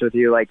be honest with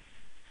you. Like,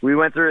 we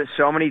went through it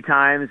so many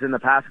times in the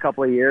past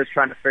couple of years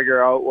trying to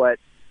figure out what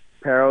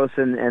Peros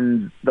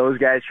and those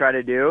guys try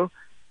to do.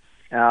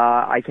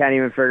 I can't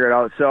even figure it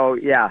out. So,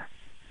 yeah,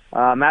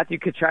 Matthew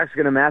Tkachuk's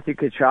going to Matthew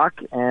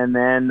Tkachuk, and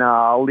then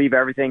I'll leave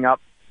everything up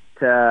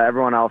to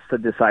everyone else to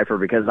decipher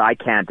because I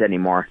can't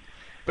anymore.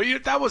 But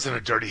that wasn't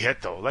a dirty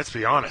hit, though. Let's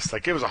be honest.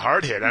 Like, it was a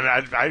hard hit, and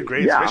I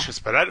agree it's vicious.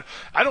 But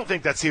I don't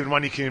think that's even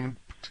one you can,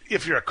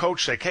 if you're a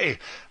coach, like, hey,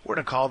 we're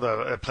going to call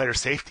the player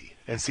safety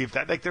and see if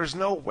that. Like, there's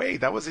no way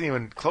that wasn't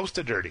even close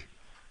to dirty.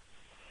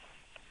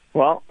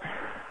 Well,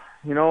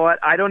 you know what?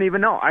 I don't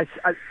even know.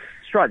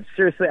 Strud,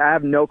 seriously, I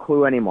have no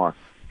clue anymore.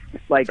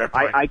 Like,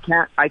 I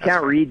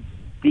can't read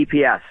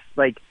DPS.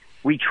 Like,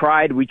 we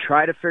try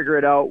to figure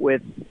it out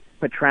with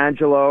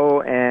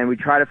Pietrangelo, and we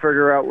try to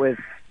figure it out with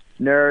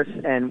Nurse,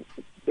 and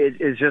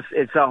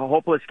it's a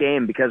hopeless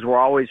game because we're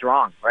always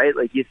wrong, right?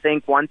 Like, you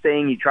think one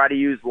thing, you try to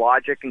use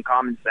logic and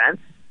common sense.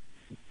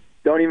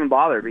 Don't even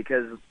bother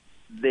because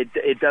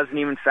it doesn't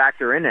even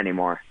factor in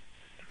anymore.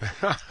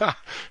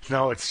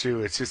 No, it's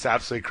true. It's just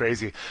absolutely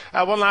crazy.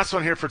 One last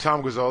one here for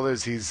Tom Gazzola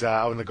is he's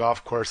out on the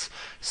golf course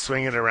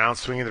swinging the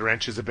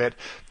wrenches a bit.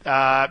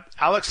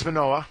 Alex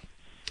Manoah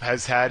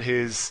has had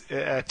his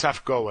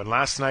tough go, and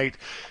last night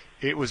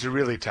it was a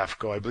really tough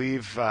go. I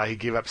believe he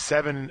gave up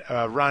 7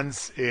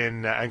 runs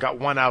and got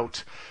 1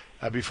 out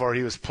before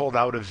he was pulled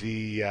out of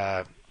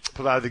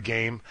the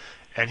game.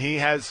 And he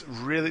has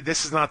really,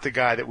 this is not the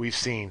guy that we've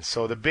seen.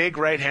 So the big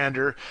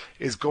right-hander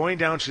is going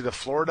down to the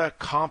Florida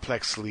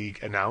Complex League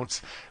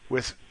announced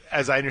with,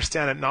 as I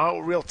understand it, not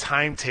a real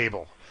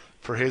timetable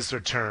for his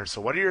return.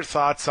 So what are your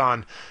thoughts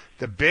on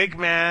the big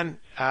man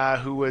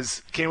who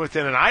came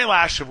within an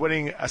eyelash of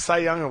winning a Cy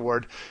Young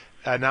Award,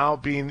 now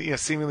being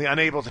seemingly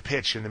unable to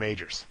pitch in the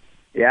majors?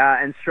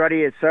 Yeah, and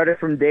Struddy, it started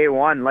from day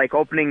one. Like,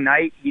 opening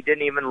night, he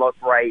didn't even look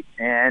right,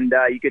 and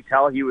you could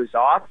tell he was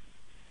off.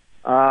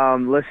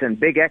 Listen,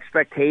 big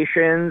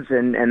expectations,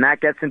 and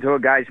that gets into a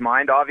guy's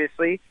mind,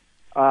 obviously.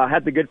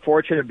 Had the good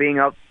fortune of being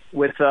up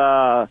with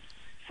a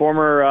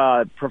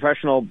former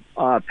professional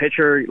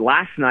pitcher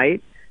last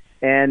night,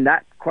 and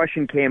that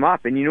question came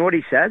up. And you know what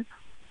he said?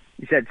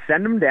 He said,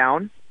 send him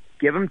down,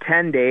 give him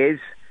 10 days,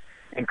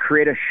 and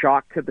create a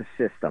shock to the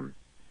system.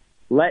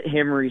 Let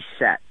him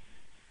reset.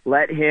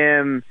 Let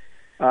him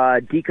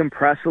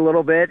decompress a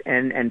little bit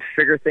and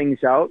figure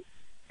things out,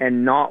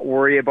 and not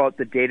worry about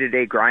the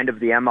day-to-day grind of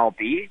the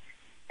MLB,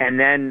 and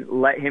then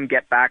let him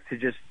get back to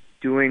just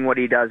doing what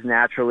he does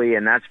naturally,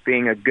 and that's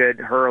being a good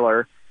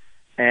hurler.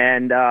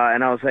 And I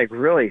was like,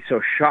 really?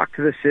 So shock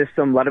to the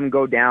system, let him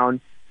go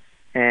down.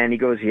 And he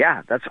goes,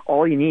 yeah, that's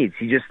all he needs.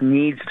 He just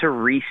needs to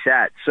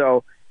reset.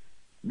 So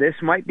this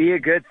might be a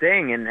good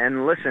thing.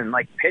 And listen,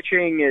 like,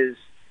 pitching is,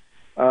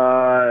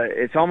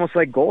 it's almost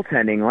like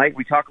goaltending. Like,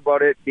 we talk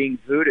about it being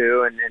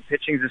voodoo, and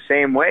pitching's the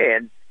same way.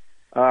 And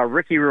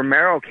Ricky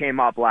Romero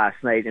came up last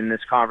night in this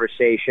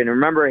conversation.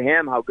 Remember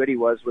him, how good he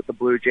was with the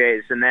Blue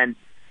Jays, and then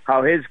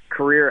how his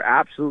career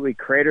absolutely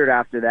cratered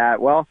after that.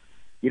 Well,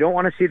 you don't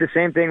want to see the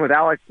same thing with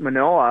Alex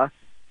Manoah,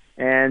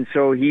 and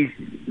so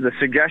the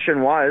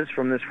suggestion was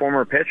from this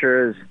former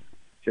pitcher is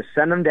just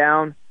send him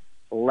down,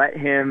 let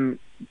him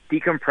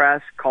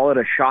decompress, call it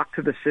a shock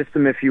to the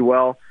system, if you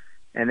will,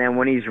 and then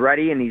when he's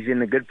ready and he's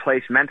in a good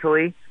place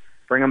mentally,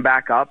 bring him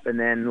back up, and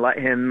then let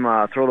him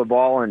throw the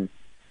ball and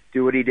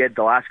do what he did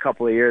the last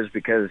couple of years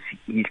because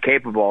he's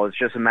capable. It's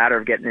just a matter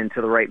of getting into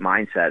the right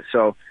mindset.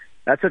 So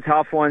that's a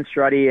tough one,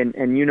 Struddy, and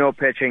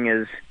pitching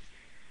is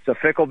it's a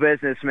fickle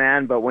business,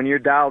 man, but when you're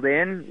dialed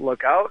in,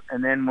 look out,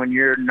 and then when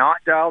you're not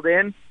dialed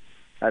in,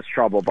 that's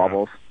trouble,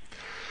 Bubbles.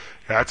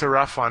 Yeah, that's a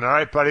rough one. All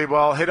right, buddy.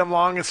 Well, hit him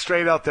long and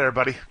straight out there,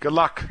 buddy. Good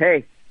luck.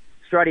 Hey,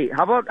 Struddy,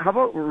 how about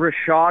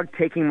Rashog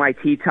taking my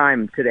tea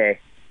time today?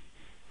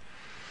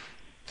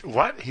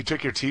 What? He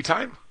took your tea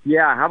time?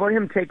 Yeah, how about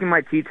him taking my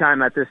tea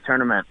time at this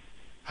tournament?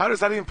 How is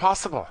that even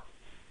possible?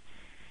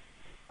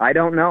 I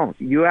don't know.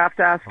 You have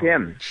to ask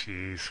him.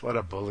 Jeez, what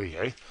a bully,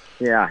 eh?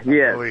 Yeah, he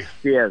is.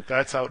 He is.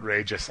 That's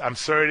outrageous. I'm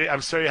sorry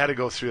you had to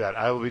go through that.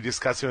 I will be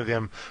discussing with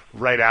him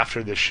right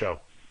after this show.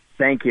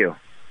 Thank you.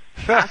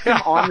 Ask him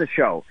on the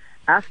show.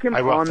 Ask him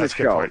on the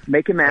show.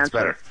 Make him answer. That's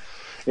better.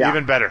 Yeah.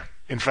 Even better,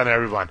 in front of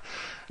everyone.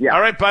 Yeah.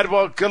 All right, bud.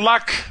 Well, good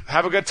luck.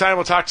 Have a good time.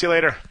 We'll talk to you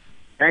later.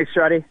 Thanks,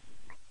 Struddy.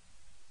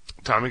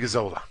 Tommy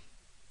Gazzola.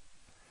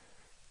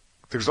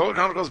 The Gazzola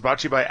Chronicles is brought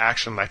to you by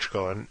Action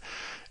Electrical. And,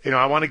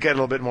 I want to get a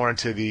little bit more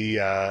into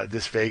the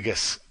this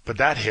Vegas, but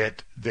that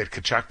hit that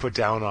Tkachuk put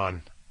down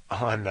on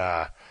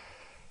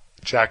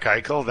Jack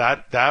Eichel,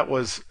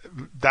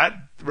 that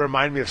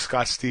reminded me of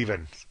Scott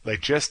Stevens.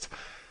 Like, just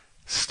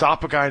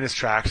stop a guy in his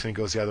tracks and he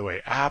goes the other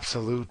way.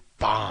 Absolute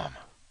bomb.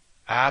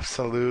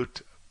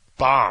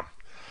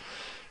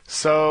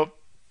 So,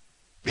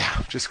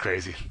 yeah, just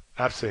crazy.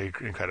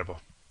 Absolutely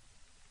incredible.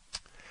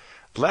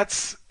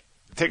 Let's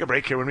take a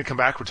break here. When we come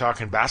back, we're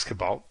talking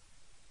basketball.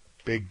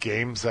 Big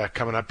games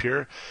coming up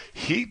here.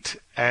 Heat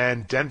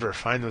and Denver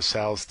find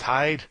themselves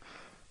tied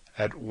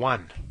at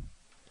 1.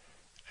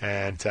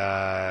 And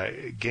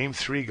Game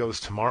 3 goes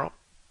tomorrow.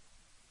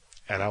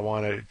 And I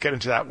want to get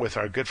into that with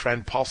our good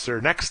friend Paul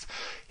Sir next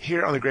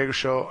here on The Gregor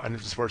Show on the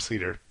Sports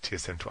Leader,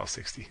 TSN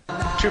 1260.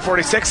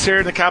 2:46 here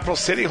in the capital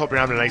city. Hope you're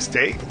having a nice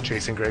day.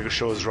 Jason Gregor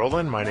Show is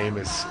rolling. My name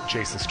is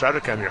Jason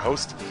Strudwick. I'm your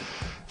host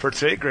for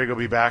today. Greg will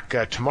be back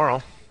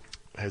tomorrow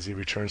as he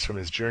returns from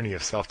his journey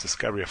of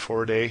self-discovery, a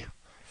 4-day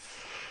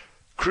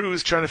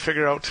cruise trying to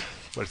figure out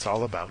what it's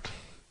all about.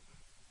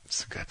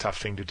 It's a tough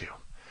thing to do.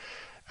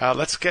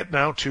 Let's get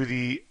now to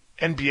the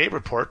NBA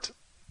report.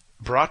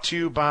 Brought to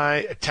you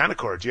by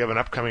Tanacor. Do you have an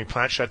upcoming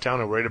plant shutdown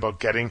or worried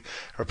about getting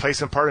a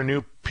replacement part, a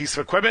new piece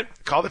of equipment?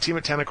 Call the team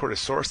at Tanacor to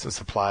source and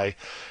supply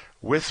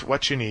with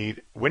what you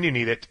need when you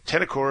need it.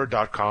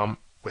 Tanacor.com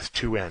with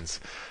 2 N's.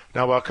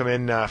 Now welcome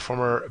in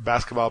former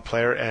basketball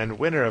player and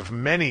winner of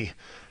many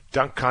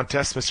dunk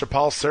contests, Mr.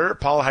 Paul Sir.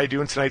 Paul, how you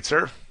doing tonight,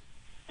 sir?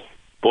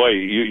 Boy,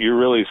 you're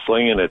really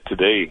slinging it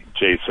today,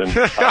 Jason.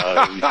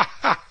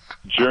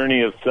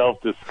 Journey of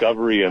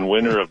self-discovery and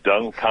winner of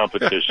dunk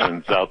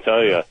competitions, I'll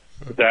tell you.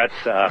 That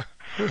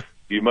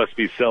you must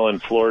be selling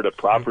Florida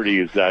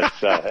properties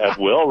at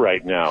will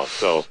right now.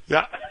 So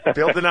yeah,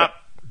 building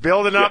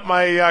up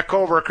my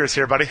co-workers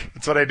here, buddy.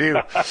 That's what I do.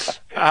 That's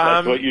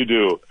what you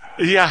do.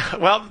 Yeah.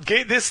 Well,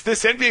 this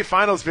NBA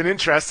final has been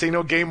interesting. You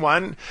know, Game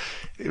 1,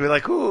 we're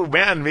like, ooh,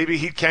 man, maybe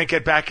he can't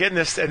get back in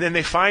this, and then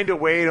they find a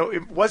way. You know,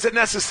 it wasn't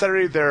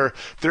necessarily their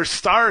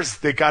stars.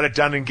 They got it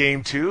done in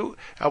Game 2.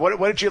 What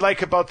did you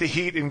like about the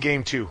Heat in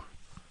Game 2?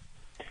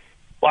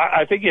 Well,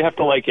 I think you have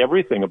to like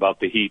everything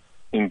about the Heat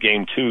in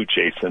Game 2,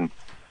 Jason.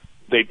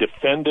 They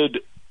defended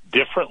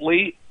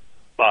differently.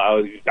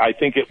 I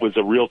think it was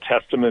a real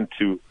testament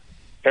to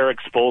Eric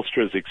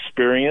Spoelstra's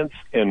experience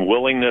and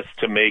willingness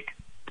to make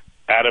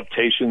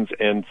adaptations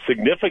and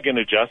significant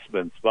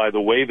adjustments by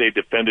the way they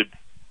defended,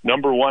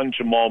 number one,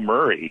 Jamal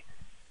Murray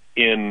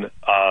in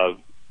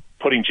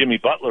putting Jimmy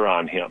Butler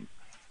on him.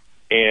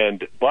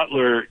 And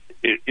Butler,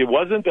 it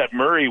wasn't that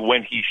Murray,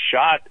 when he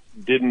shot,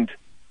 didn't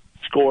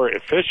score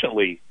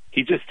efficiently.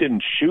 He just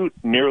didn't shoot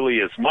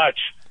nearly as much,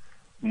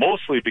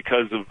 mostly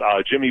because of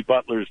Jimmy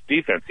Butler's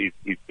defense.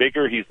 He's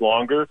bigger, he's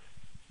longer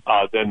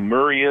than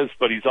Murray is,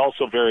 but he's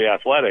also very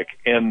athletic.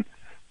 And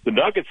the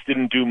Nuggets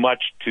didn't do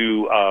much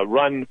to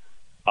run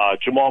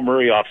Jamal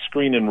Murray off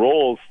screen and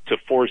rolls to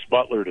force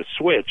Butler to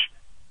switch.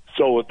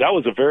 So that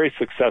was a very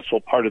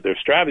successful part of their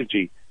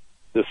strategy.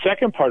 The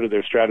second part of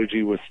their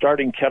strategy was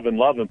starting Kevin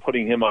Love and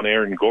putting him on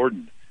Aaron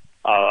Gordon.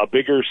 A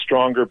bigger,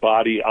 stronger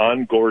body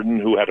on Gordon,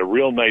 who had a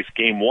real nice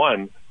Game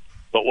 1,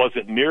 but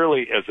wasn't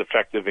nearly as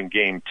effective in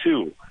Game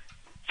 2.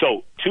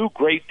 So 2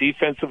 great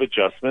defensive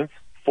adjustments,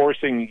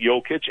 forcing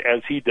Jokic,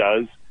 as he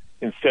does,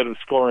 instead of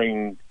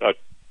scoring,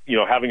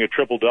 having a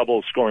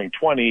triple-double scoring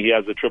 20, he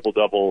has a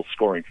triple-double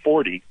scoring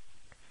 40.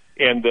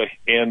 And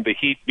the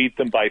Heat beat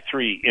them by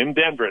 3 in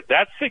Denver.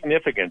 That's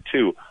significant,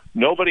 too.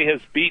 Nobody has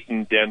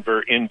beaten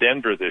Denver in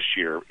Denver this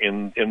year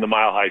in the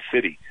Mile High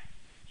City.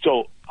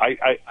 So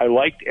I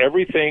liked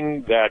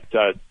everything that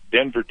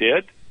Denver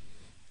did.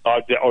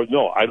 I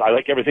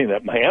like everything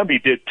that Miami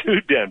did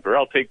to Denver.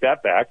 I'll take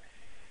that back.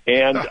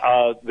 And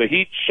the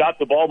Heat shot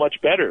the ball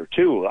much better,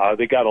 too.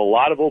 They got a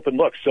lot of open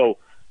looks. So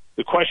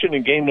the question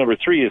in game number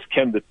 3 is,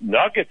 can the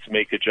Nuggets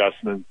make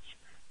adjustments,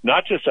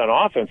 not just on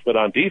offense, but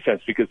on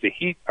defense, because the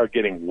Heat are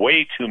getting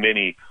way too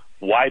many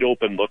wide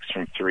open looks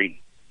from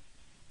 3.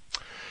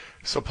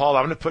 So, Paul,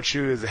 I'm going to put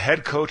you as the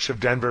head coach of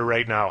Denver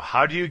right now.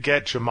 How do you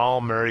get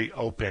Jamal Murray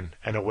open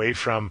and away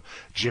from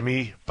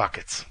Jimmy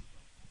Buckets?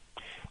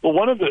 Well,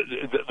 one of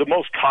the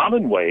most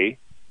common way,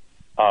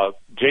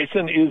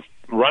 Jason, is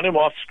run him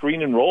off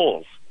screen and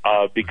rolls,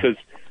 because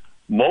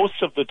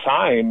most of the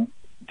time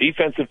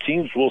defensive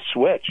teams will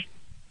switch.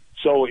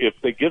 So if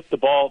they get the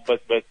ball,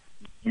 but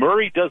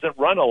Murray doesn't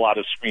run a lot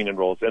of screen and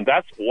rolls, and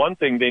that's one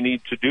thing they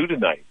need to do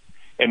tonight.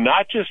 And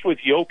not just with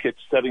Jokic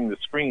setting the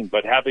screen,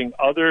 but having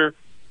other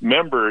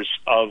members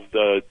of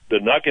the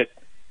Nugget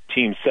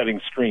team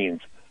setting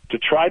screens to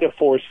try to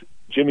force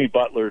Jimmy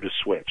Butler to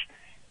switch.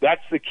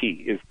 That's the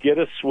key, is get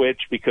a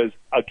switch, because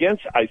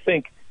against, I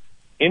think,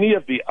 any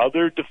of the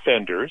other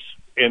defenders,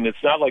 and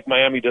it's not like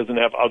Miami doesn't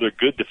have other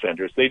good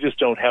defenders, they just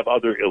don't have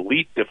other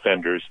elite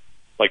defenders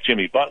like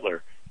Jimmy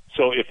Butler.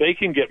 So if they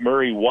can get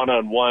Murray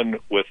one-on-one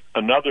with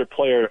another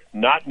player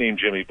not named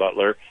Jimmy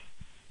Butler,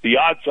 the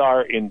odds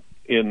are in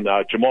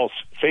Jamal's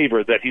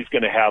favor that he's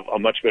going to have a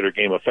much better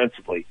game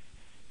offensively.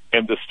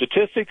 And the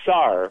statistics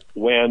are,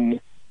 when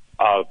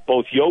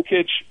both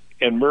Jokic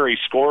and Murray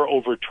score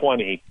over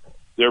 20,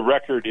 their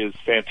record is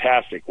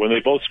fantastic. When they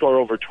both score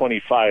over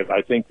 25,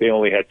 I think they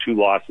only had 2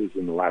 losses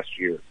in the last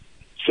year.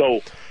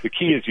 So the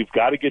key is you've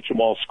got to get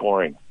Jamal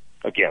scoring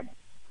again.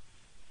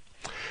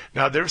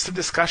 Now, there was some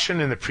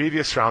discussion in the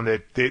previous round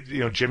that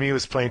Jimmy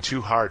was playing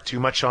too hard, too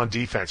much on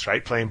defense,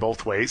 right? Playing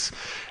both ways.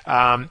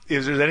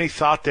 Is there any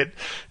thought that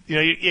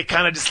you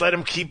kind of just let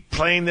him keep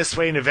playing this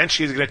way, and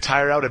eventually he's going to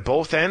tire out at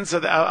both ends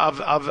of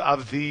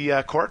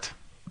the court?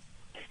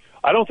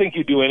 I don't think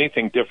you do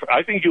anything different.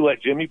 I think you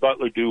let Jimmy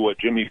Butler do what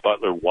Jimmy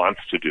Butler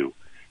wants to do,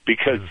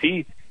 because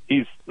he's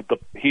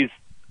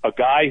a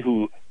guy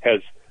who has,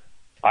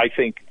 I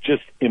think,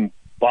 just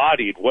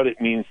embodied what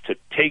it means to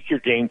take your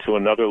game to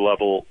another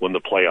level when the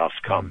playoffs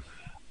come.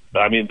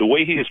 I mean, the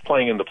way he is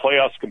playing in the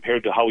playoffs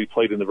compared to how he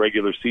played in the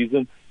regular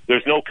season,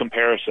 there's no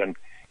comparison.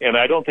 And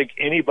I don't think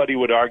anybody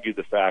would argue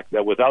the fact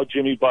that without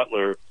Jimmy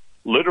Butler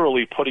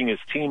literally putting his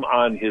team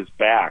on his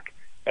back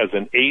as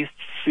an eighth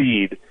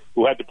seed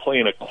who had to play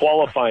in a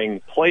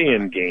qualifying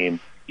play-in game,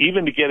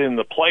 even to get in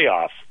the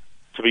playoffs,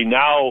 to be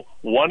now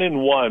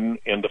 1-1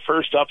 in the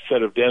first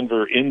upset of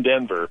Denver in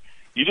Denver,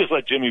 you just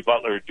let Jimmy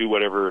Butler do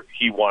whatever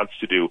he wants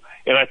to do.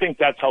 And I think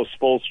that's how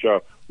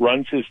Spoelstra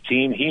runs his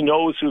team. He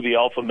knows who the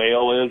alpha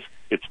male is.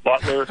 It's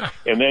Butler,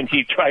 and then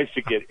he tries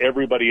to get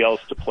everybody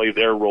else to play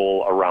their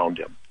role around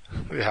him.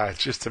 Yeah,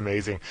 it's just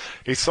amazing.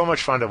 He's so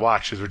much fun to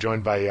watch, as we're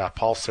joined by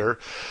Paul Sir,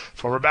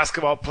 former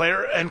basketball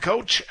player and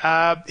coach,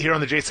 here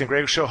on the Jason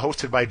Gregor Show,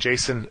 hosted by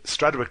Jason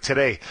Strudwick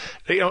today.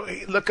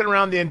 Looking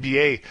around the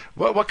NBA,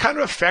 what kind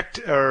of effect,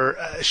 or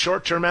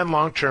short-term and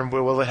long-term,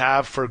 will it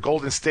have for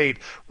Golden State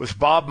with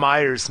Bob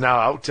Myers now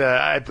out?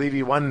 I believe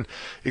he won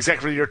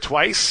Executive Year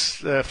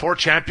twice, 4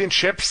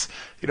 championships.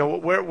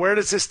 Where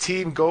does this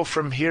team go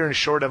from here in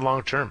short and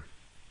long-term?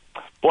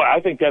 Boy,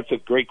 I think that's a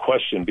great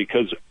question,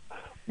 because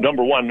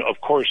number one,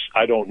 of course,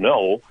 I don't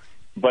know.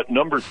 But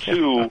number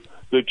two,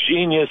 the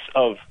genius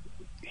of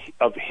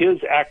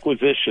his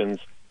acquisitions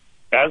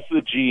as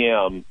the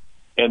GM,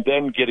 and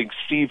then getting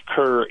Steve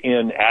Kerr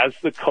in as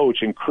the coach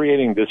and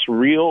creating this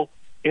real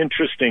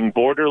interesting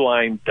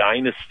borderline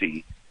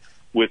dynasty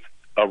with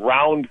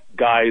around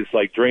guys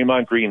like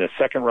Draymond Green, a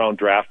second-round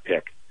draft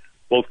pick.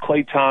 Both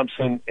Klay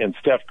Thompson and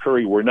Steph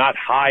Curry were not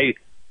high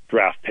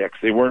draft picks.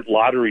 They weren't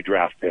lottery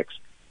draft picks.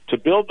 To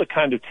build the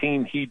kind of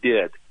team he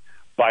did,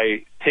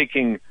 by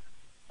taking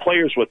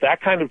players with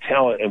that kind of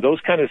talent and those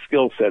kind of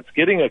skill sets,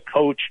 getting a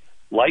coach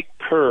like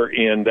Kerr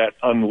in that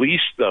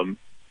unleashed them,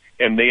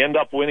 and they end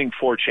up winning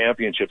 4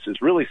 championships,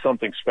 is really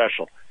something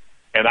special.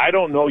 And I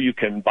don't know you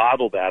can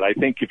bottle that. I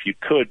think if you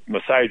could,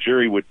 Masai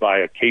Ujiri would buy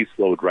a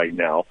caseload right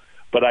now.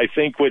 But I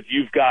think what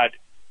you've got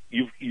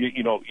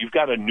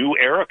a new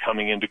era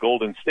coming into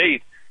Golden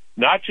State,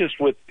 not just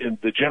with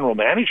the general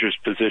manager's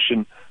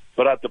position,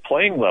 but at the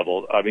playing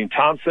level. I mean,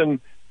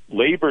 Thompson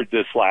labored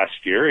this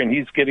last year, and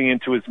he's getting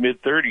into his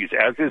mid-30s,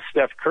 as is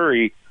Steph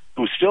Curry,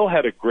 who still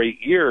had a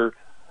great year,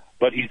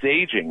 but he's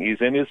aging.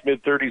 He's in his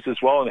mid-30s as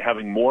well and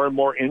having more and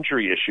more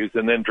injury issues.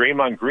 And then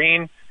Draymond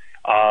Green,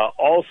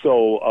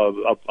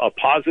 also a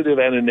positive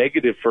and a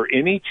negative for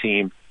any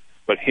team,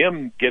 but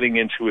him getting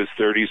into his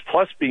 30s,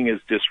 plus being as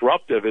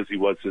disruptive as he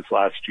was this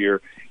last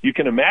year, you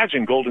can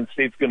imagine Golden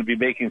State's going to be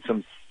making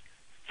some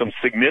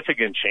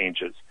significant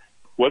changes.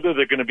 Whether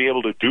they're going to be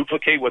able to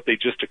duplicate what they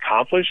just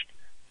accomplished,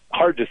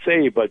 hard to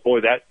say, but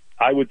boy, that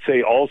I would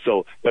say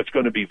also that's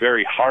going to be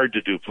very hard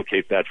to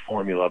duplicate that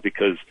formula,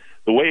 because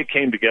the way it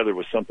came together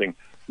was something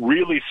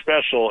really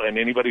special, and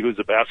anybody who's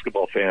a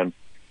basketball fan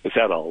has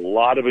had a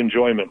lot of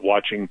enjoyment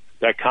watching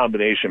that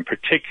combination,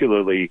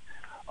 particularly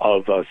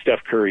of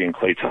Steph Curry and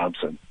Klay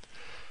Thompson.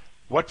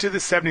 What do the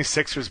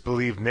 76ers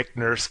believe Nick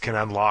Nurse can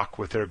unlock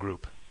with their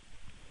group?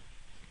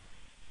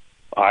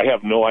 I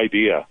have no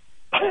idea.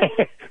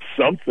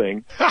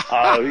 Something.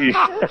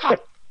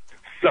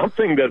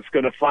 Something that's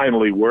going to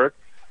finally work.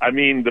 I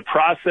mean, the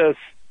process,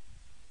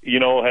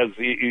 has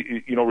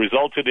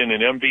resulted in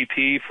an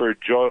MVP for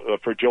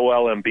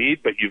Joel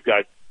Embiid, but you've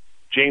got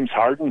James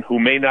Harden, who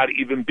may not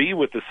even be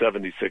with the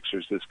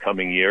 76ers this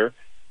coming year,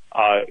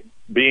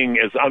 being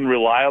as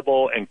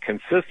unreliable and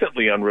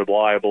consistently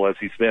unreliable as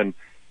he's been,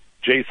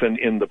 Jason,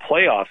 in the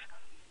playoffs.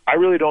 I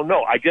really don't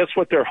know. I guess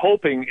what they're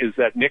hoping is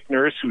that Nick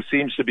Nurse, who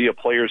seems to be a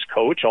player's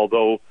coach,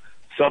 although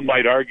some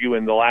might argue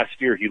in the last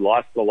year he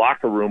lost the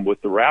locker room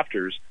with the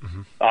Raptors,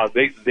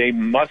 they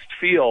must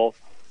feel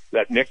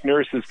that Nick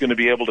Nurse is going to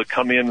be able to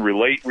come in,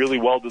 relate really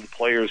well to the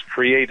players,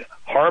 create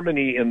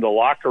harmony in the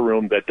locker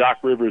room that Doc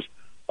Rivers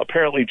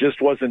apparently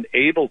just wasn't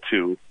able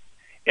to.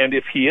 And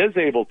if he is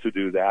able to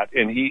do that,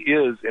 and he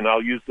is, and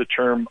I'll use the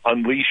term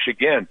unleash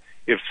again,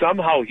 if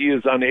somehow he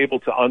is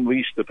unable to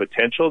unleash the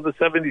potential of the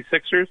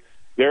 76ers,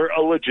 they're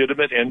a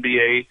legitimate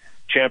NBA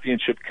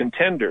championship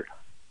contender.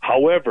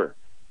 However,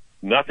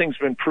 nothing's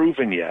been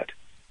proven yet.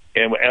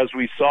 And as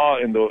we saw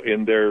in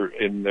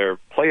their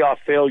playoff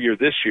failure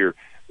this year,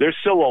 there's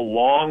still a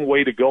long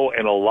way to go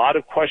and a lot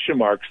of question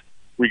marks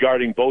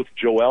regarding both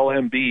Joel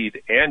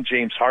Embiid and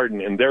James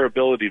Harden and their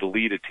ability to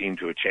lead a team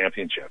to a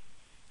championship.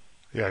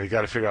 Yeah, you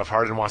got to figure out if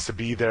Harden wants to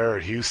be there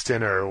at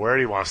Houston or where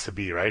he wants to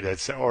be,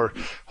 right? Or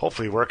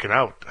hopefully working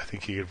out. I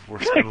think he could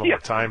spend a little more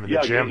time in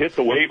the gym. Yeah, hit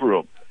the weight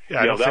room.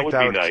 Yeah, that would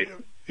be nice.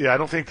 Yeah, I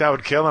don't think that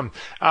would kill him.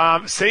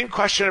 Same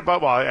question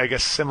about, well, I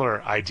guess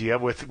similar idea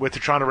with the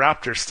Toronto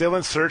Raptors. Still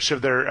in search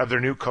of their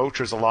new coach.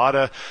 There's a lot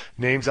of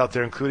names out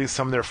there, including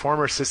some of their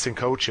former assistant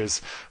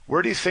coaches.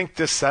 Where do you think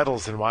this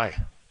settles and why?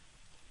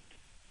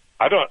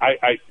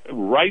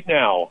 Right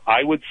now,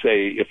 I would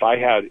say if I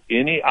had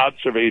any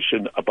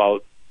observation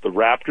about the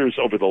Raptors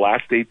over the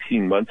last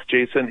 18 months,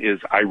 Jason, is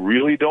I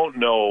really don't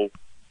know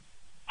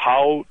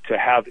how to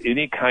have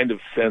any kind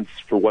of sense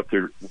for what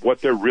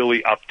they're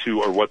really up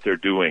to or what they're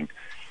doing.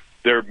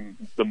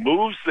 The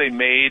moves they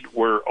made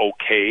were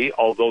okay,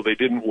 although they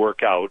didn't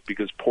work out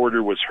because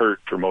Porter was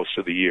hurt for most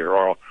of the year,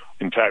 or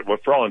in fact,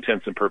 for all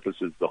intents and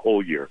purposes, the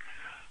whole year.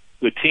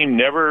 The team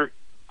never,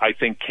 I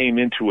think, came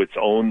into its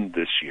own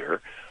this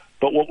year.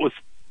 But what was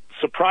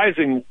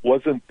surprising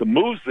wasn't the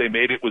moves they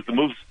made, it was the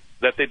moves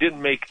that they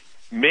didn't make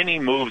many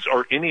moves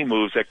or any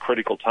moves at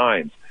critical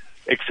times,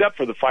 except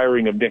for the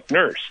firing of Nick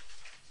Nurse.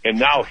 And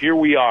now here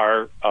we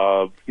are,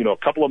 a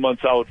couple of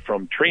months out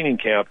from training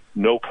camp,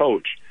 no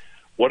coach.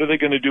 What are they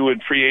going to do in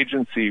free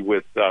agency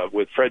with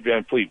Fred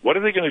VanVleet? What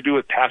are they going to do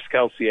with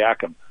Pascal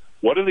Siakam?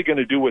 What are they going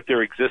to do with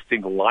their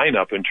existing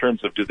lineup in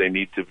terms of do they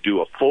need to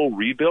do a full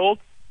rebuild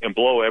and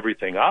blow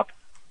everything up?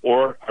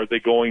 Or are they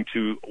going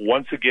to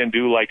once again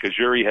do like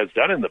Ajuri has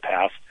done in the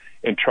past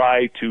and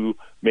try to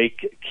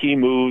make key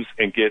moves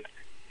and get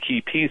key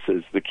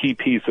pieces? The key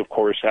piece, of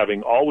course,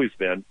 having always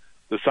been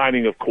the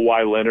signing of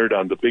Kawhi Leonard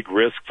on the big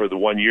risk for the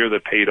 1 year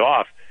that paid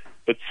off.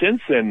 But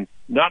since then,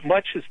 not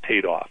much has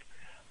paid off.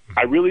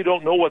 I really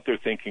don't know what they're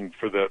thinking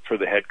for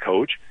the head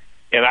coach,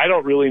 and I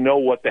don't really know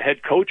what the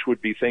head coach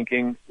would be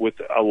thinking with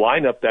a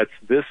lineup that's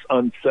this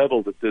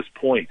unsettled at this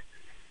point.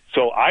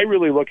 So I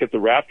really look at the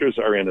Raptors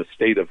are in a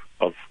state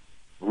of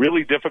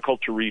really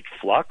difficult to read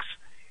flux,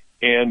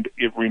 and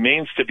it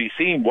remains to be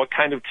seen what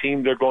kind of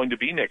team they're going to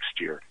be next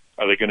year.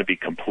 Are they going to be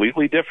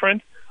completely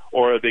different,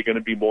 or are they going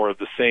to be more of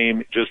the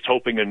same, just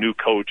hoping a new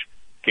coach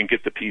can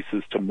get the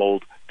pieces to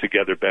mold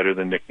together better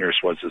than Nick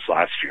Nurse was this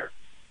last year?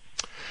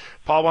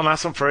 Paul, one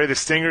last one for you. The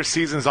Stingers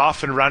season's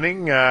off and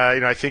running.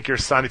 I think your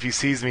son, if he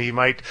sees me, he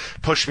might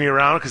push me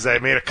around because I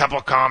made a couple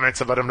of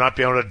comments about him not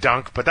being able to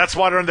dunk. But that's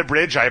water under the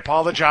bridge. I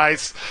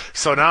apologize.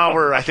 So now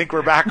I think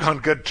we're back on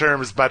good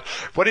terms. But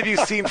what have you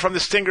seen from the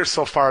Stingers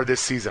so far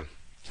this season?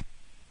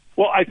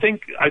 Well, I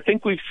think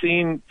we've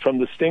seen from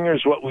the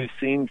Stingers what we've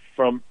seen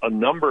from a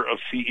number of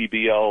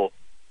CEBL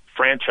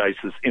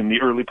franchises in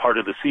the early part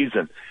of the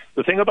season.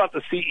 The thing about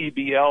the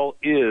CEBL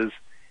is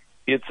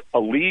it's a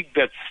league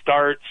that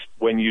starts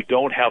when you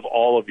don't have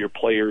all of your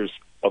players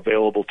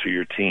available to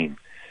your team,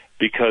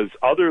 because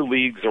other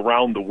leagues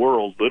around the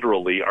world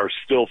literally are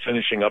still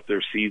finishing up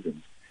their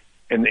seasons.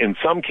 And in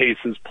some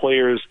cases,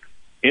 players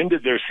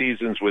ended their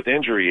seasons with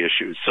injury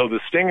issues. So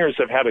the Stingers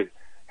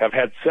have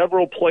had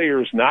several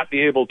players not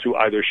be able to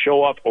either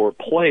show up or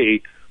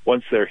play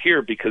once they're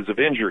here because of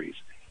injuries.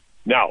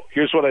 Now,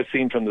 here's what I've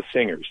seen from the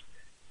Stingers.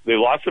 They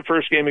lost the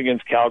first game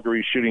against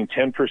Calgary, shooting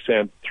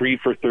 10%, 3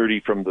 for 30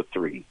 from the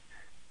three.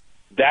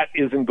 That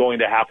isn't going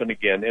to happen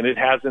again, and it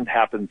hasn't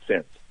happened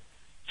since.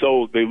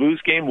 So they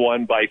lose game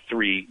 1 by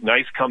 3.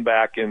 Nice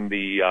comeback in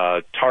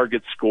the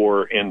target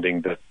score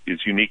ending that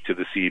is unique to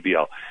the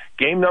CEBL.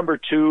 Game number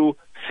 2,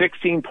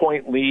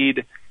 16-point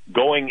lead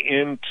going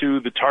into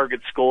the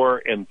target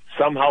score and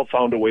somehow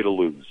found a way to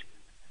lose.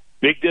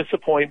 Big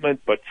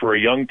disappointment, but for a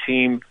young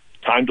team,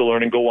 time to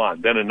learn and go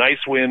on. Then a nice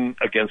win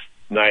against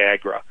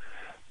Niagara.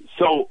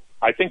 So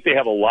I think they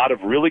have a lot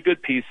of really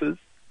good pieces.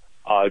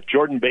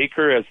 Jordan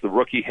Baker, as the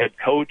rookie head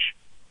coach,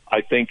 I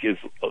think is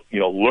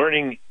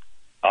learning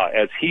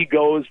as he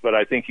goes, but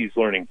I think he's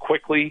learning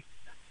quickly,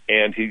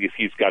 and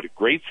he's got a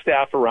great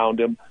staff around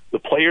him. The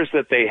players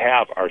that they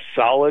have are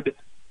solid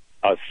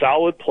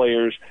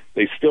players.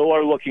 They still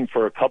are looking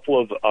for a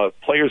couple of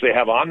players they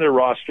have on their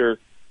roster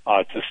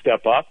to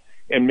step up,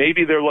 and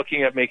maybe they're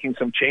looking at making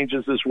some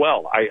changes as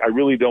well. I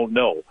really don't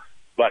know,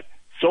 but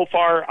so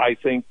far I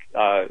think.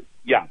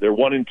 They're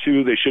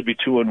 1-2. They should be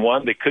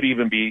 2-1. They could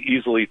even be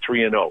easily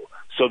 3-0.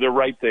 So they're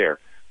right there.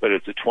 But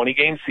it's a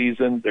 20-game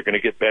season. They're going to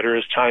get better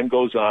as time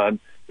goes on.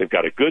 They've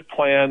got a good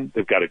plan.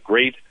 They've got a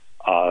great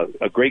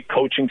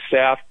coaching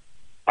staff,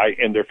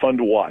 and they're fun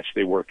to watch.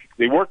 They work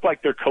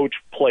like their coach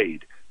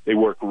played. They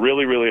work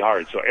really, really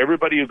hard. So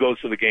everybody who goes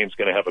to the game is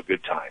going to have a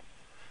good time.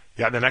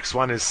 Yeah, the next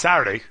one is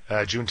Saturday,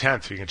 June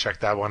 10th. You can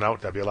check that one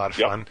out. That'd be a lot of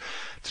fun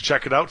to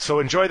check it out. So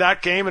enjoy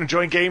that game and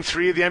enjoy Game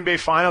 3 of the NBA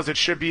Finals. It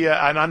should be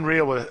an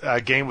unreal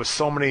game with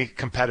so many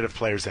competitive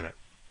players in it.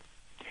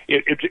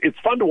 It's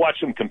fun to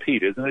watch them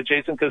compete, isn't it,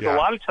 Jason? Because a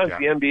lot of times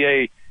the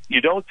NBA, you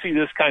don't see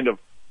this kind of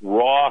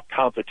raw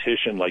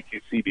competition like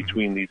you see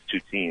between these two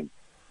teams.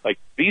 Like,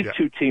 these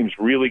two teams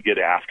really get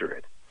after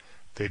it.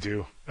 They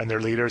do, and their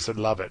leaders that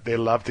love it. They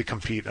love to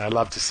compete, and I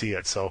love to see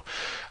it. So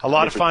a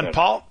lot of fun.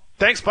 Paul,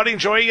 thanks, buddy.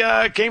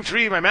 Enjoy Game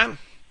 3, my man.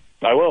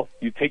 I will.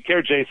 You take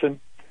care, Jason.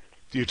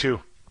 You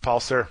too. Paul,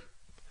 sir.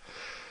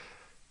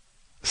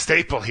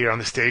 Staple here on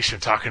the station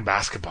talking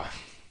basketball.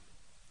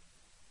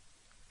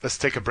 let's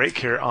take a break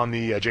here on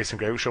the Jason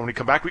Grego Show. When we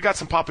come back, we got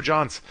some Papa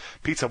John's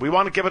pizza. We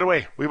want to give it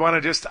away. We want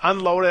to just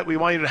unload it. We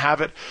want you to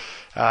have it.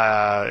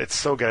 It's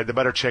so good. The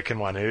butter chicken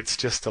one, it's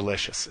just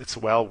delicious. It's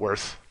well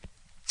worth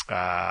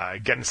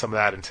getting some of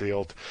that into the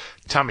old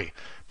tummy.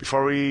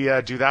 Before we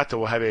do that, though,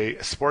 we'll have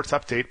a sports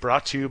update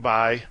brought to you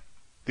by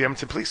the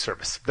Edmonton Police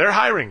Service. They're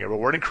hiring a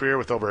rewarding career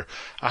with over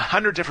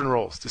 100 different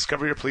roles.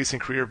 Discover your policing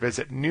career.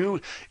 Visit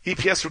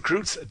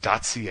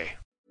newepsrecruits.ca.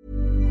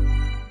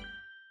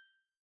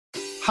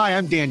 Hi,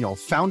 I'm Daniel,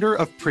 founder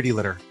of Pretty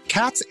Litter.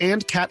 Cats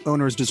and cat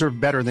owners deserve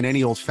better than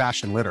any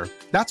old-fashioned litter.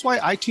 That's why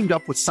I teamed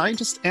up with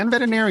scientists and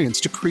veterinarians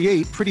to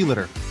create Pretty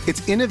Litter.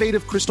 Its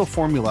innovative crystal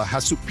formula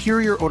has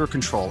superior odor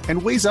control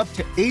and weighs up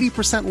to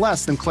 80%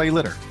 less than clay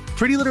litter.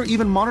 Pretty Litter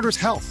even monitors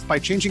health by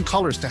changing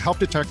colors to help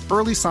detect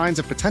early signs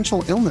of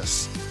potential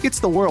illness. It's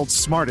the world's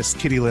smartest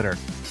kitty litter.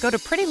 Go to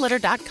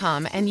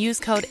prettylitter.com and use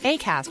code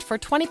ACAST for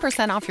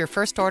 20% off your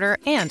first order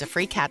and a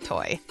free cat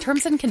toy.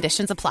 Terms and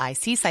conditions apply.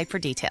 See site for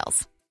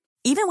details.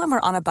 Even when we're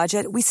on a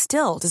budget, we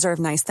still deserve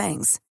nice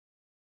things.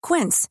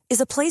 Quince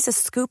is a place to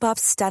scoop up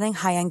stunning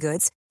high-end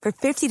goods for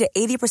 50 to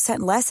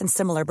 80% less than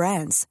similar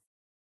brands.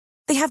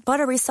 They have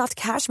buttery soft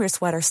cashmere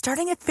sweaters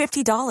starting at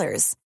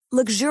 $50,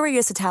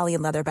 luxurious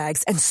Italian leather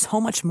bags, and so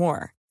much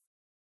more.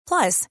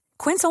 Plus,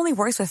 Quince only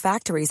works with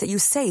factories that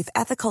use safe,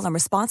 ethical, and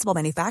responsible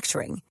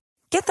manufacturing.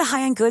 Get the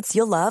high-end goods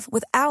you'll love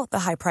without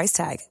the high price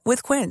tag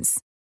with Quince.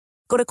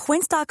 Go to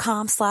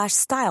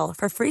quince.com/style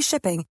for free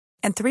shipping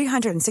and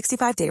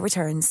 365-day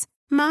returns.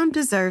 Mom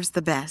deserves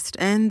the best,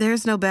 and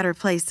there's no better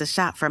place to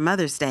shop for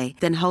Mother's Day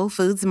than Whole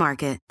Foods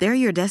Market. They're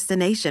your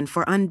destination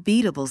for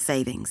unbeatable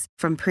savings,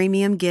 from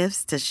premium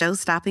gifts to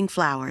show-stopping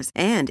flowers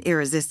and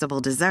irresistible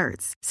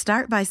desserts.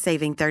 Start by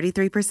saving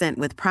 33%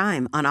 with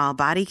Prime on all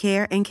body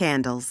care and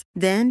candles.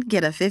 Then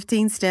get a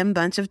 15-stem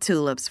bunch of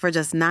tulips for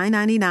just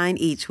 $9.99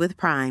 each with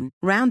Prime.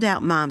 Round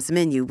out Mom's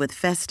menu with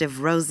festive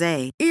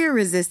rosé,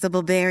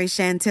 irresistible berry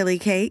chantilly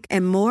cake,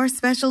 and more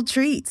special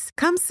treats.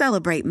 Come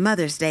celebrate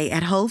Mother's Day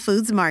at Whole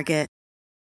Foods Market.